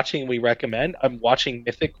we're watching. We recommend. I'm watching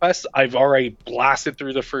Mythic Quest. I've already blasted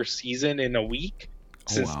through the first season in a week.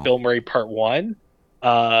 since wow. Bill Murray Part 1.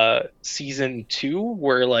 Season 2,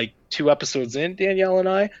 we're like 2 episodes in, Danielle and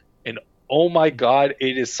I, and oh my god,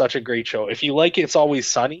 it is such a great show. If you like It's Always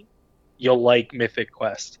Sunny, you'll like Mythic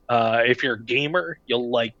Quest. If you're a gamer, you'll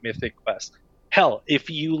like Mythic Quest. Hell, if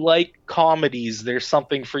you like comedies, there's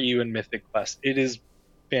something for you in Mythic Quest. It is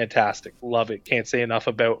fantastic. Love it. Can't say enough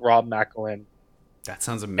about Rob McElhenney. That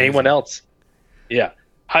sounds amazing. Anyone else? Yeah.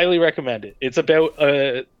 Highly recommend it. It's about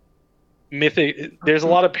Mythic. There's a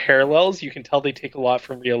lot of parallels. You can tell they take a lot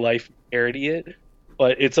from real life and parody it.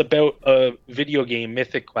 But it's about a video game,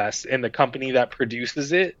 Mythic Quest, and the company that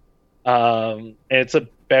produces it. And it's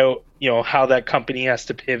about, how that company has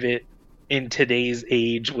to pivot in today's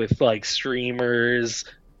age with like streamers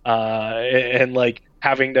and like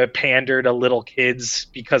having to pander to little kids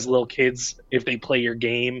because little kids, if they play your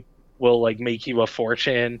game, will like make you a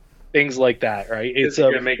fortune, things like that, right? It's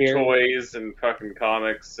gonna make toys and fucking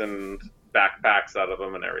comics and backpacks out of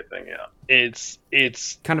them and everything. Yeah, it's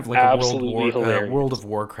kind of like absolutely a World of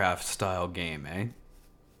Warcraft style game, eh?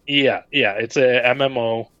 Yeah, it's a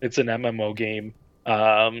MMO. It's an MMO game,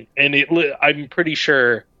 and I'm pretty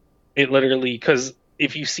sure it literally, because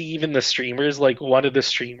if you see even the streamers, like one of the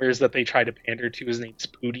streamers that they try to pander to, his name's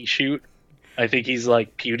Pooty Shoot. I think he's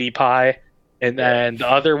like PewDiePie. And then the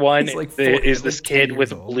other one is this kid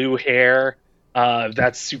with blue hair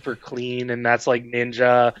that's super clean, and that's like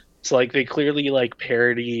Ninja. So like they clearly like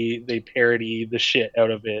parody the shit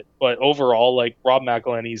out of it. But overall, like Rob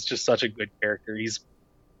McElhenney is just such a good character.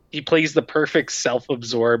 He plays the perfect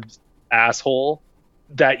self-absorbed asshole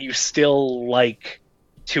that you still like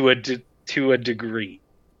to a degree,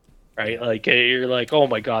 right? Like you're like, oh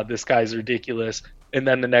my god, this guy's ridiculous, and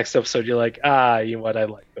then the next episode you're like, you know what, I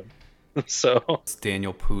like him. So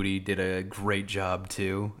Daniel Pudi did a great job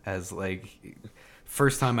too, as like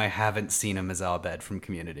first time I haven't seen him as Albed from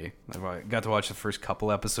Community. I got to watch the first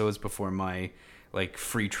couple episodes before my like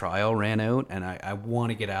free trial ran out, and I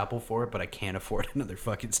want to get Apple for it, but I can't afford another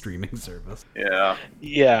fucking streaming service.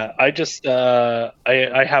 Yeah, I just I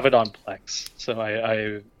have it on Plex, so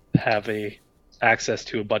I have access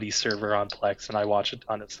to a buddy's server on Plex, and I watch a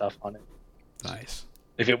ton of stuff on it. Nice.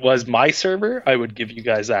 If it was my server, I would give you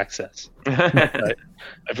guys access.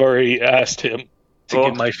 I've already asked him to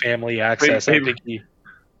give my family access. I think he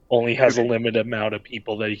only has a limited amount of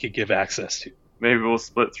people that he could give access to. Maybe we'll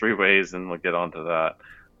split 3 ways and we'll get onto that.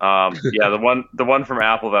 Yeah, the one from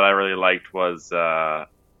Apple that I really liked was Ted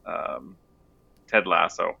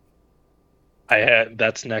Lasso.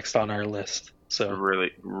 That's next on our list. So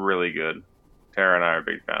really, really good. Tara and I are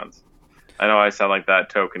big fans. I know I sound like that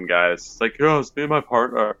token guy. It's like, it's me and my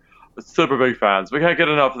partner. We're super big fans. We can't get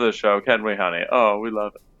enough of this show, can we, honey? Oh, we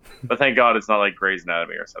love it. But thank God it's not like Grey's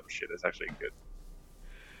Anatomy or some shit. It's actually good.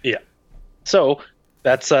 Yeah. So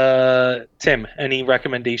that's Tim. Any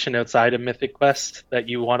recommendation outside of Mythic Quest that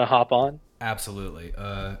you want to hop on? Absolutely.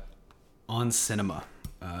 On Cinema.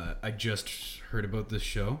 I just heard about this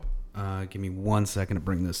show. Give me 1 second to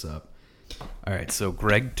bring this up. All right. So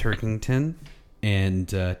Greg Turkington and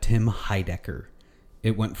Tim Heidecker.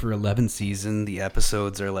 It went for 11 seasons. The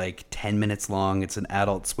episodes are like 10 minutes long. It's an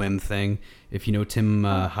Adult Swim thing. If you know Tim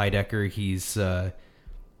Heidecker, he's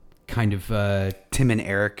kind of Tim and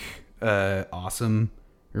Eric Awesome,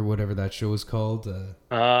 or whatever that show is called.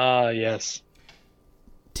 Yes.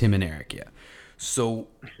 Tim and Eric, yeah. So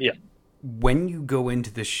yeah, when you go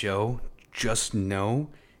into the show, just know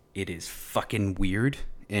it is fucking weird.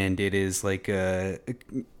 And it is like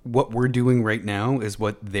what we're doing right now is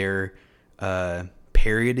what they're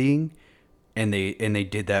parodying, and they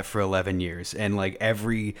did that for 11 years. And like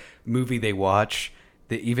every movie they watch,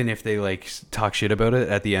 even if they like talk shit about it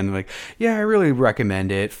at the end, like, yeah, I really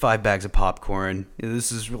recommend it. 5 bags of popcorn.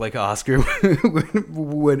 This is like Oscar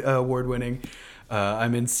award winning.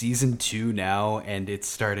 I'm in season 2 now, and it's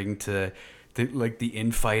starting to. Like the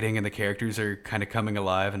infighting and the characters are kind of coming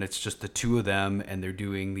alive, and it's just the 2 of them, and they're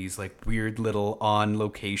doing these like weird little on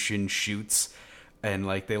location shoots, and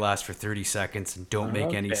like they last for 30 seconds and don't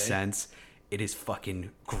make any sense. It is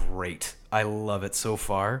fucking great. I love it so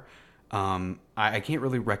far. I can't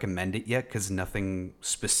really recommend it yet because nothing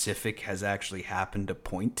specific has actually happened to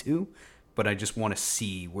point to, but I just want to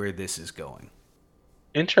see where this is going.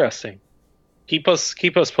 Interesting. Keep us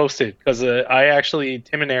posted, because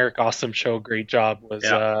Tim and Eric Awesome show, great job,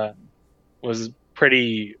 was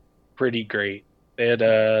pretty great. They had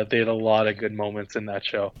a lot of good moments in that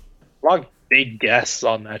show. A lot of big guests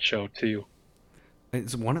on that show too.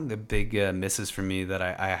 It's one of the big misses for me that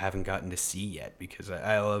I haven't gotten to see yet, because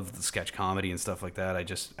I love the sketch comedy and stuff like that. I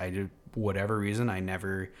did, whatever reason, I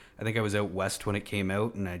think I was out west when it came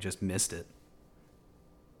out and I just missed it.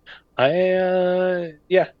 I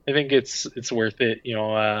think it's worth it.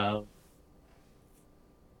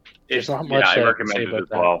 There's not much I I recommend can say it about as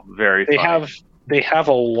that. well. Very funny. They have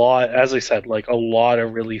a lot, as I said, like a lot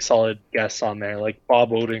of really solid guests on there. Like Bob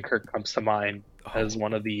Odenkirk comes to mind as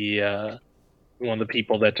one of the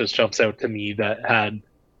people that just jumps out to me that had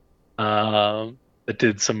that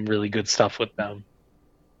did some really good stuff with them.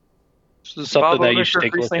 So something Bob that you should Odenkirk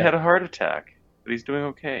take a look recently at. had a heart attack, but he's doing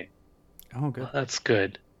okay. Oh, good. That's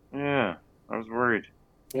good. Yeah, I was worried.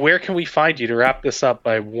 Where can we find you to wrap this up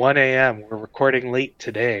by 1 a.m.? We're recording late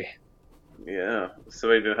today. Yeah,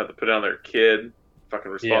 somebody didn't have to put down their kid.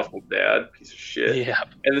 Fucking responsible dad, piece of shit. Yeah.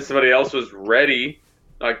 And then somebody else was ready,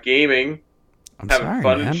 not gaming, having sorry,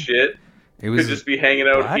 fun man. and shit. It was Could just be hanging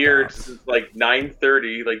out Black here Ops. since like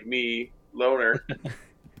 9:30, like me, loner.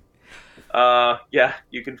 Yeah,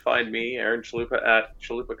 you can find me, Aaron Chalupa, at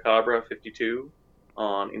ChalupaCabra52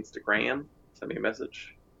 on Instagram. Send me a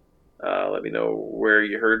message. Let me know where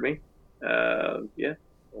you heard me. Yeah,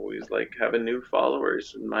 always like having new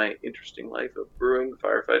followers in my interesting life of brewing,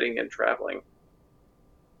 firefighting, and traveling.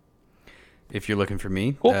 If you're looking for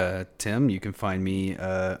me, Tim, you can find me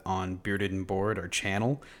on Bearded and Bored, our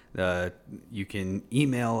channel. You can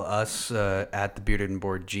email us at the Bearded and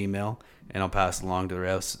Bored Gmail, and I'll pass along to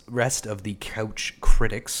the rest of the Couch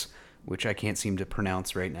Critics, which I can't seem to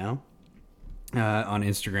pronounce right now. On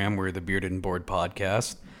Instagram, we're the Bearded and Bored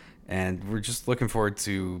Podcast, and we're just looking forward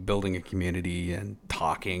to building a community and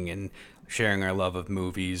talking and sharing our love of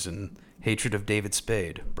movies and hatred of David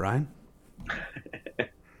Spade. Brian?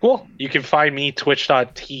 Cool. You can find me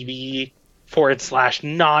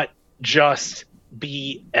twitch.tv/not just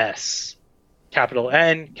BS. Capital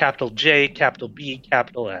N, capital J, capital B,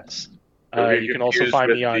 capital S. You can also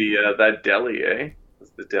find me on that deli, eh? That's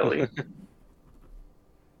the deli.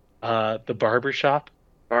 the barbershop.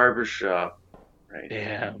 Barbershop. Right.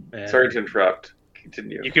 Yeah, man. Sorry to interrupt.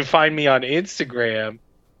 Continue. You can find me on Instagram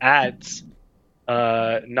at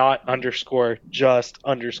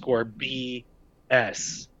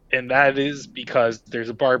not_just_BS. And that is because there's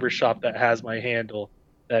a barbershop that has my handle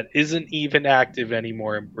that isn't even active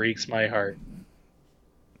anymore and breaks my heart.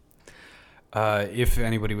 If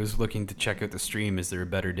anybody was looking to check out the stream, is there a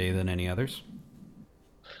better day than any others?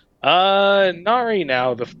 Not right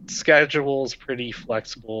now. The schedule's pretty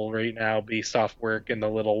flexible right now based off work and the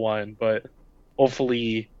little one, but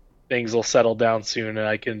hopefully things will settle down soon and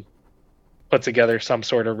I can put together some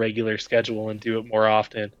sort of regular schedule and do it more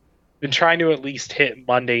often. Been trying to at least hit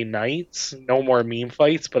Monday nights. No more meme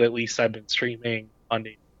fights, but at least I've been streaming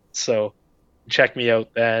Monday nights. So check me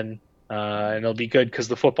out then. And it'll be good because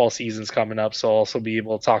the football season's coming up, so I'll also be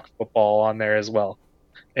able to talk football on there as well.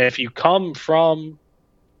 And if you come from,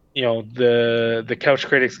 the Couch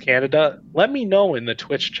Critics Canada, let me know in the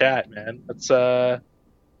Twitch chat, man. Let's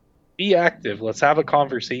be active. Let's have a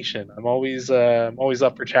conversation. I'm always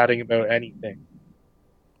up for chatting about anything.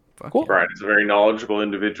 Cool. Brian is a very knowledgeable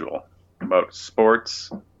individual about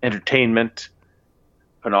sports, entertainment,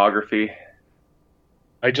 pornography.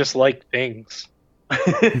 I just like things. Do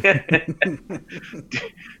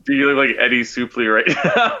you look like Eddie Suplee right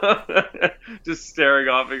now? Just staring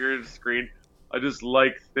off at your screen. I just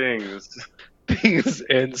like things. Things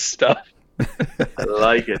and stuff. I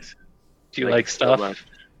like it. Do you like stuff?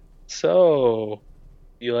 So,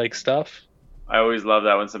 you like stuff? I always love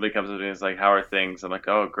that when somebody comes up to me and is like, how are things? I'm like,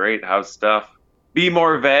 oh, great. How's stuff? Be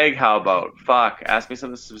more vague, how about? Fuck. Ask me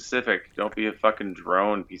something specific. Don't be a fucking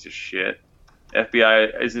drone, piece of shit.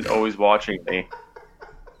 FBI isn't always watching me.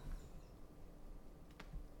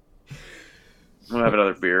 I'm gonna have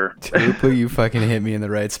another beer. Chalupa, you fucking hit me in the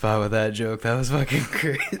right spot with that joke. That was fucking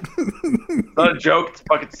great. It's not a joke. It's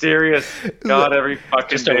fucking serious. God, every fucking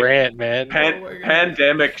Just day. a rant, man.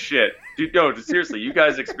 Pandemic shit. Dude, no, seriously, you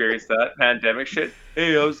guys experienced that pandemic shit.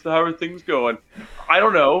 Hey, how are things going? I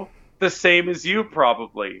don't know. The same as you,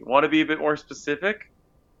 probably. Want to be a bit more specific?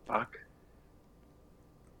 Fuck.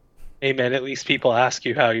 Hey, man, at least people ask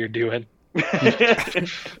you how you're doing.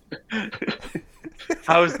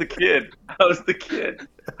 How's the kid? How's the kid?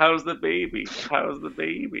 How's the baby? How's the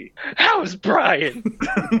baby? How's Brian?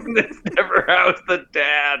 It's never how's the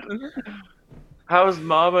dad. How's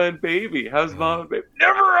mama and baby? How's mama and baby?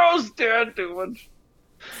 Never how's dad doing?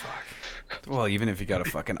 Well, even if you got a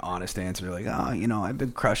fucking honest answer, like, oh, I've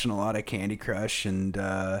been crushing a lot of Candy Crush and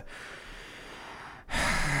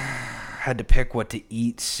had to pick what to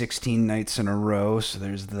eat 16 nights in a row, so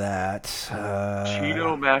there's that.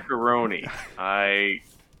 Cheeto macaroni. I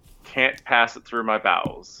can't pass it through my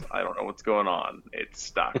bowels. I don't know what's going on. It's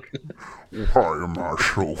stuck. Why am I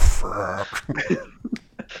so fat?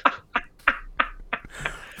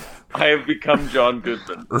 I have become John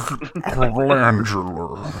Goodman.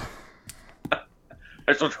 Calangela.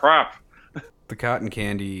 It's a trap. The cotton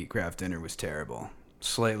candy Kraft Dinner was terrible.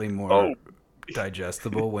 Slightly more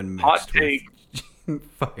digestible when Hot mixed take. with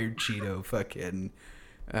fired Cheeto fucking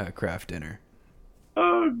Kraft Dinner.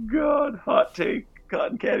 Oh god, hot take.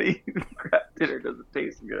 Cotton candy Kraft Dinner doesn't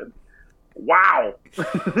taste good. Wow.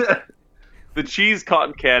 The cheese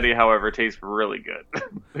cotton candy, however, tastes really good.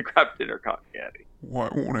 The Kraft Dinner cotton candy. Why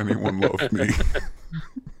won't anyone love me?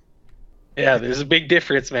 Yeah, there's a big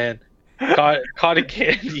difference, man. Cotton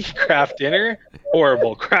candy Kraft Dinner,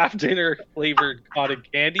 horrible. Kraft Dinner flavored cotton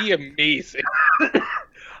candy, amazing.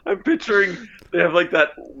 I'm picturing they have like that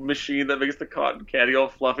machine that makes the cotton candy all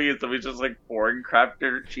fluffy, and somebody's just like pouring Kraft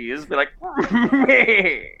Dinner cheese, be like,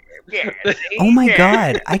 Oh my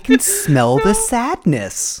god, I can smell the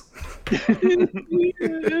sadness.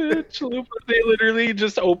 Chalupa, they literally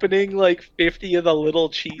just opening like 50 of the little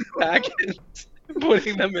cheese packets,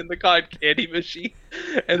 putting them in the cotton candy machine,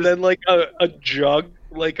 and then like a jug,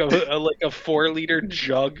 like a 4-liter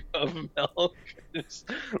jug of milk, just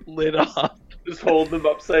lit off. Just hold them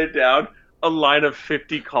upside down. A line of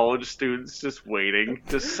 50 college students just waiting,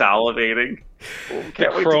 just salivating. The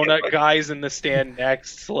cronut guys in the stand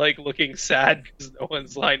next, like looking sad because no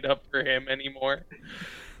one's lined up for him anymore.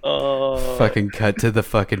 Fucking cut to the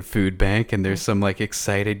fucking food bank, and there's some like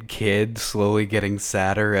excited kid slowly getting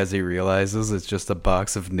sadder as he realizes it's just a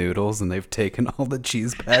box of noodles and they've taken all the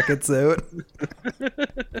cheese packets out.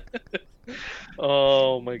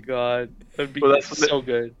 Oh my god, that'd be so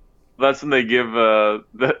good. That's when they give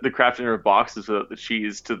the Kraft Dinner boxes without the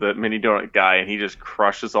cheese to the mini donut guy, and he just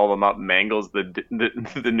crushes all them up, mangles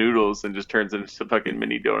the noodles, and just turns them into fucking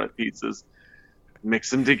mini donut pizzas. Mix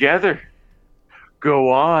them together. Go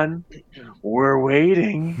on. We're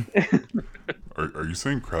waiting. Are you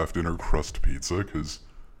saying Kraft Dinner crust pizza? Because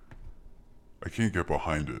I can't get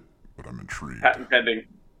behind it, but I'm intrigued. Patent pending.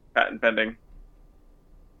 Patent pending.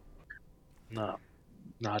 No,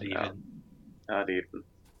 not even. No, not even.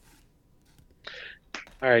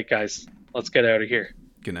 All right, guys, let's get out of here.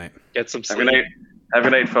 Good night. Get some sleep. Have a good night. Have a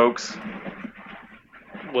good night, folks.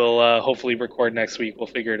 We'll hopefully record next week. We'll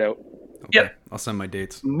figure it out. Okay. Yep. I'll send my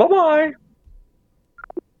dates. Bye-bye.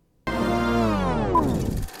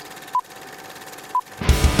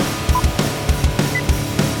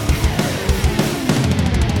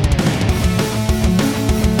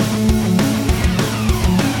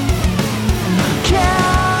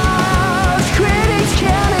 Couch Critics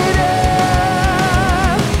Canada.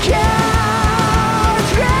 Couch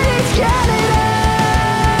Critics Canada.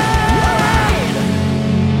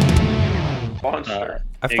 Monster.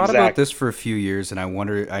 I've thought about this for a few years, and I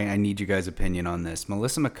wonder. I need you guys' opinion on this.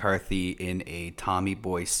 Melissa McCarthy in a Tommy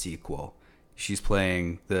Boy sequel. She's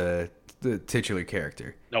playing the titular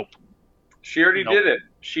character. Nope. She already did it.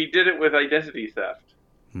 She did it with identity theft.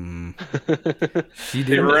 She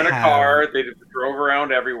They were in a car. They drove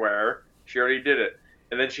around everywhere. She already did it.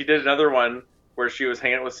 And then she did another one where she was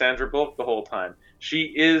hanging out with Sandra Bullock the whole time. She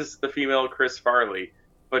is the female Chris Farley,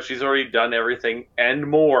 but she's already done everything and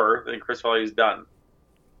more than Chris Farley's done.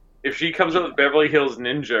 If she comes up with Beverly Hills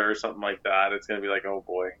Ninja or something like that, it's going to be like, oh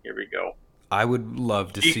boy, here we go. I would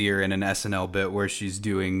love to see her in an SNL bit where she's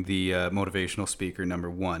doing the motivational speaker, number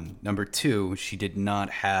one. Number two, she did not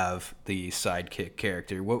have the sidekick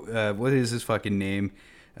character. What is his fucking name?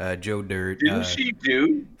 Joe Dirt. Didn't she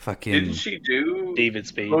do David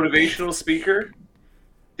Spade? Motivational speaker?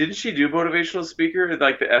 Didn't she do motivational speaker?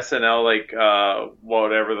 Like the SNL, like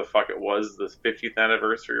whatever the fuck it was, the 50th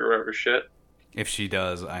anniversary or whatever shit? If she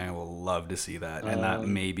does, I will love to see that. And that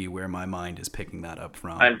may be where my mind is picking that up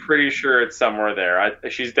from. I'm pretty sure it's somewhere there.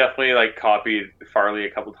 She's definitely like copied Farley a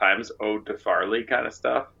couple times, ode to Farley kind of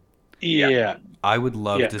stuff. Yeah. I would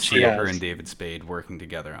love to see she her has. and David Spade working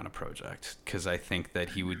together on a project, because I think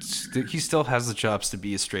that he would. He still has the chops to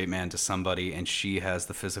be a straight man to somebody, and she has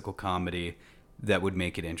the physical comedy that would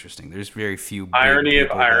make it interesting. There's very few. Big Irony of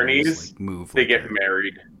people that ironies, just, like, move. they like get her.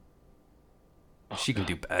 married. She can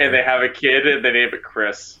do better. And they have a kid, and they name it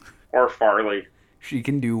Chris or Farley. She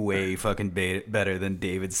can do way fucking better than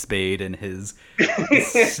David Spade and his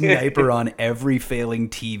sniper on every failing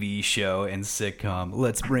TV show and sitcom.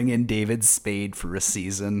 Let's bring in David Spade for a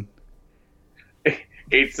season.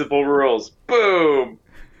 8 Simple Rules. Boom.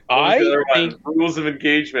 I What was the other one? think- Rules of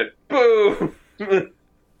Engagement. Boom.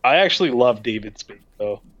 I actually love David Spade,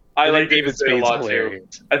 though. I think like David Spade a Spade's lot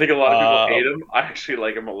hilarious. too. I think a lot of people hate him. I actually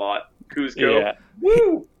like him a lot. Kuzco. Yeah.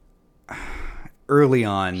 Woo. Early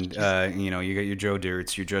on, you got your Joe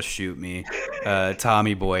Dirts, your Just Shoot Me,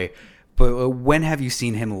 Tommy Boy. But when have you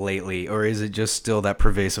seen him lately, or is it just still that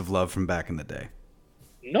pervasive love from back in the day?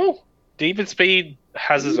 No, David Spade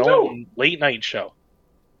has his own late night show.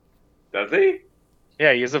 Does he?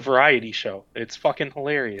 Yeah, he has a variety show. It's fucking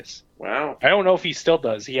hilarious. Wow. I don't know if he still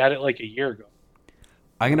does. He had it like a year ago.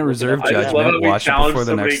 I'm going to reserve I just love judgment, how we watch it challenge before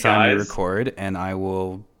the so many next time we guys. record, and I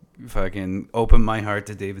will fucking open my heart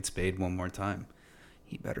to David Spade one more time.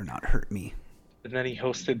 He better not hurt me. And then he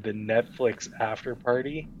hosted the Netflix after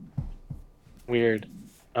party. Weird.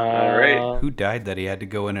 All right. Who died that he had to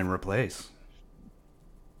go in and replace?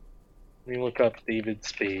 Let me look up David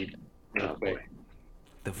Spade real Oh, quick.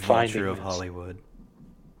 The Finding vulture of this. Hollywood.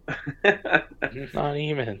 Not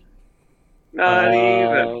even. Not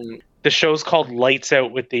even. The show's called Lights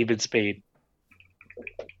Out with David Spade.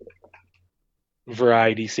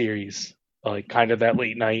 Variety series. Like kind of that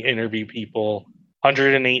late night interview people.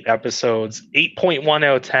 108 episodes. 8.1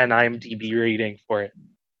 out of 10 IMDb rating for it.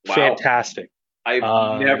 Wow. Fantastic. I've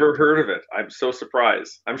never heard of it. I'm so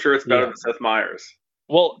surprised. I'm sure it's better than Seth Meyers.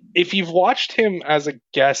 Well, if you've watched him as a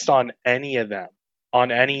guest on any of them,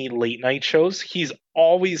 on any late night shows, he's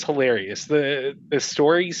always hilarious. The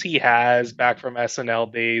stories he has back from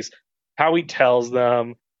SNL days, how he tells them,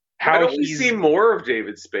 Why how don't we he's see more of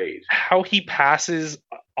David Spade? how he passes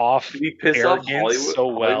off Did he piss off arrogance so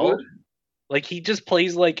well. Hollywood? Like he just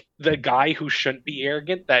plays like the guy who shouldn't be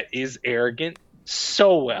arrogant that is arrogant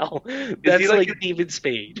so well. That's like like David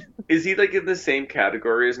Spade. Is he like in the same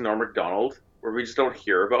category as Norm Macdonald, where we just don't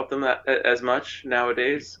hear about them as much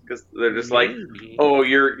nowadays? Because they're just like, Maybe. oh,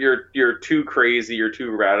 you're too crazy, you're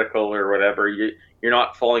too radical, or whatever. You're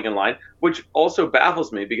not falling in line, which also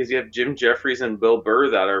baffles me because you have Jim Jeffries and Bill Burr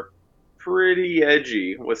that are pretty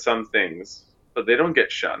edgy with some things, but they don't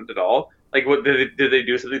get shunned at all. Like, what did they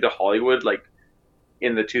do something to Hollywood like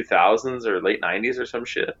in the 2000s or late 90s or some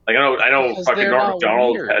shit? Like, I know, Because fucking they're Norm not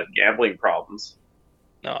Macdonald weird. had gambling problems.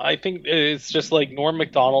 No, I think it's just like Norm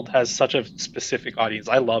Macdonald has such a specific audience.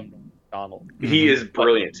 I love Norm Macdonald. He is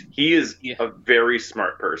brilliant. He is Yeah. a very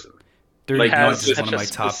smart person. Dirty Like, Dozen has is one of such my a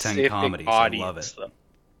top 10 specific comedies. I love audience, it. though.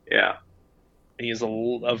 Yeah. He has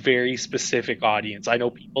a very specific audience. I know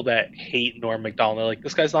people that hate Norm Macdonald. They're like,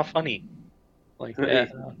 this guy's not funny. Like, yeah,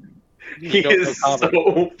 He no is comment.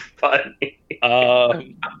 so funny.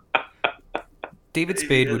 David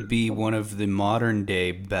Spade would be one of the modern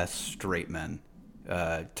day best straight men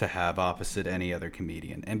to have opposite any other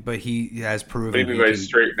comedian, but he has proven. Maybe by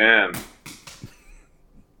straight man.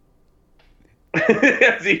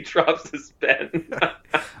 As he drops his pen.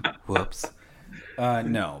 Whoops.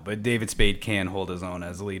 No, but David Spade can hold his own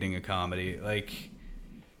as leading a comedy. Like,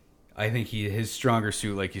 I think his stronger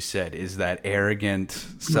suit, like you said, is that arrogant,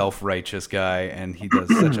 self-righteous guy, and he does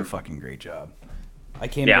such a fucking great job. I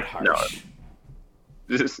came in harsh.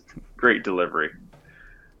 Just great delivery.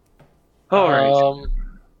 All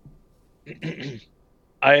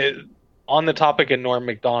right. On the topic of Norm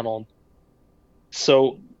Macdonald,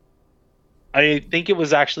 so I think it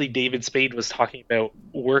was actually David Spade was talking about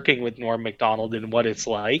working with Norm Macdonald and what it's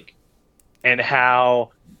like, and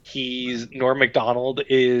how Norm Macdonald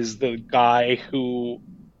is the guy who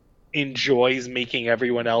enjoys making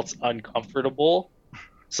everyone else uncomfortable.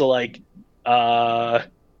 So like,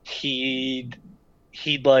 he'd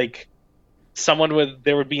like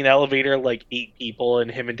there would be an elevator, like 8 people,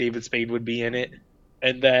 and him and David Spade would be in it,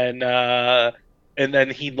 and then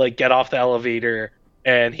he'd like get off the elevator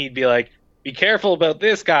and he'd be like, be careful about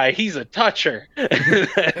this guy, he's a toucher. And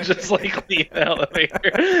then just like leave the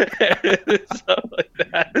elevator. Stuff like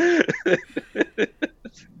that.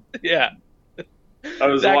 Yeah. I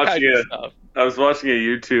was That watching kind of stuff. I was watching a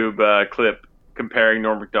YouTube clip comparing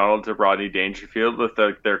Norm Macdonald to Rodney Dangerfield with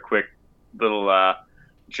their quick little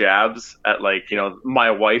jabs at, like, my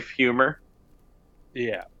wife humor.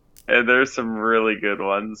 Yeah. And there's some really good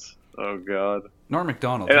ones. Oh god. Norm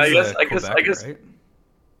Macdonald. And I he's guess Quebec, right?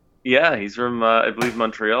 Yeah, he's from I believe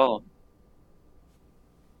Montreal.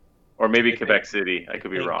 Or maybe Quebec City. I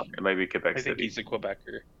could be wrong. It might be Quebec I think City. he's a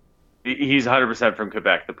Quebecer. He's 100% from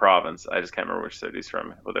Quebec, the province. I just can't remember which city he's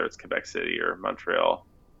from, whether it's Quebec City or Montreal.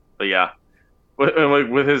 But yeah,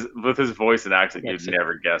 with his voice and accent, you'd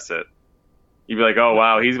never guess it. You'd be like, oh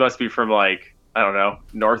wow, he must be from, like, I don't know,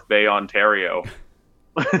 North Bay, Ontario.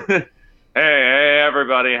 Hey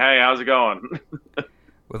everybody, hey, how's it going?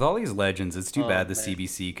 With all these legends, it's too bad the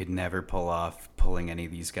CBC could never pull off pulling any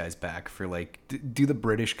of these guys back for, like, do the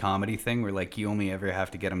British comedy thing where, like, you only ever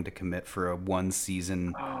have to get them to commit for one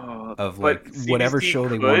season of, like, whatever show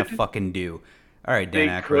they want to fucking do. All right, Dan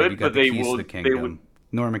Aykroyd, you got the keys to the kingdom.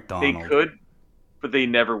 Norm Macdonald. They could, but they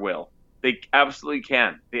never will. They absolutely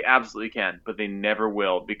can. They absolutely can, but they never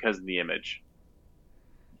will because of the image.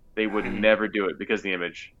 They would never do it because of the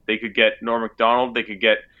image. They could get Norm Macdonald. They could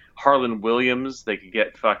get Harlan Williams. They could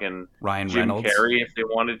get fucking Ryan Jim Reynolds. Carrey if they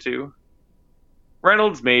wanted to.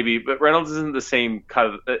 Reynolds maybe, but Reynolds isn't the same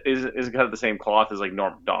isn't cut of the same cloth as like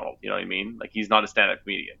Norm Macdonald. You know what I mean? Like he's not a stand-up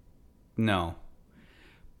comedian. No.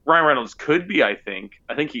 Ryan Reynolds could be. I think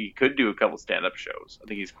he could do a couple stand-up shows. I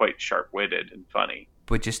think he's quite sharp-witted and funny.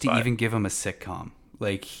 But just to even give him a sitcom,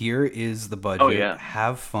 like here is the budget. Oh, yeah.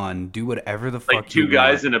 Have fun. Do whatever the fuck Like two you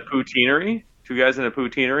guys want. in a poutineery. Two guys in a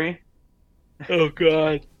poutineery. Oh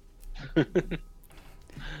God.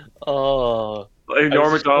 Oh. Like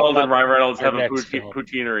Norm Macdonald and Ryan Reynolds our have a next film.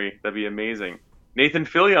 poutineery. That'd be amazing. Nathan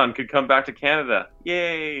Fillion could come back to Canada.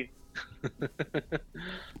 Yay!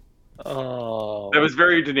 Oh. That was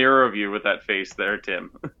very De Niro of you with that face there,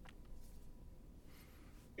 Tim.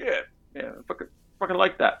 Yeah, fucking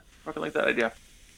like that. Fucking like that idea.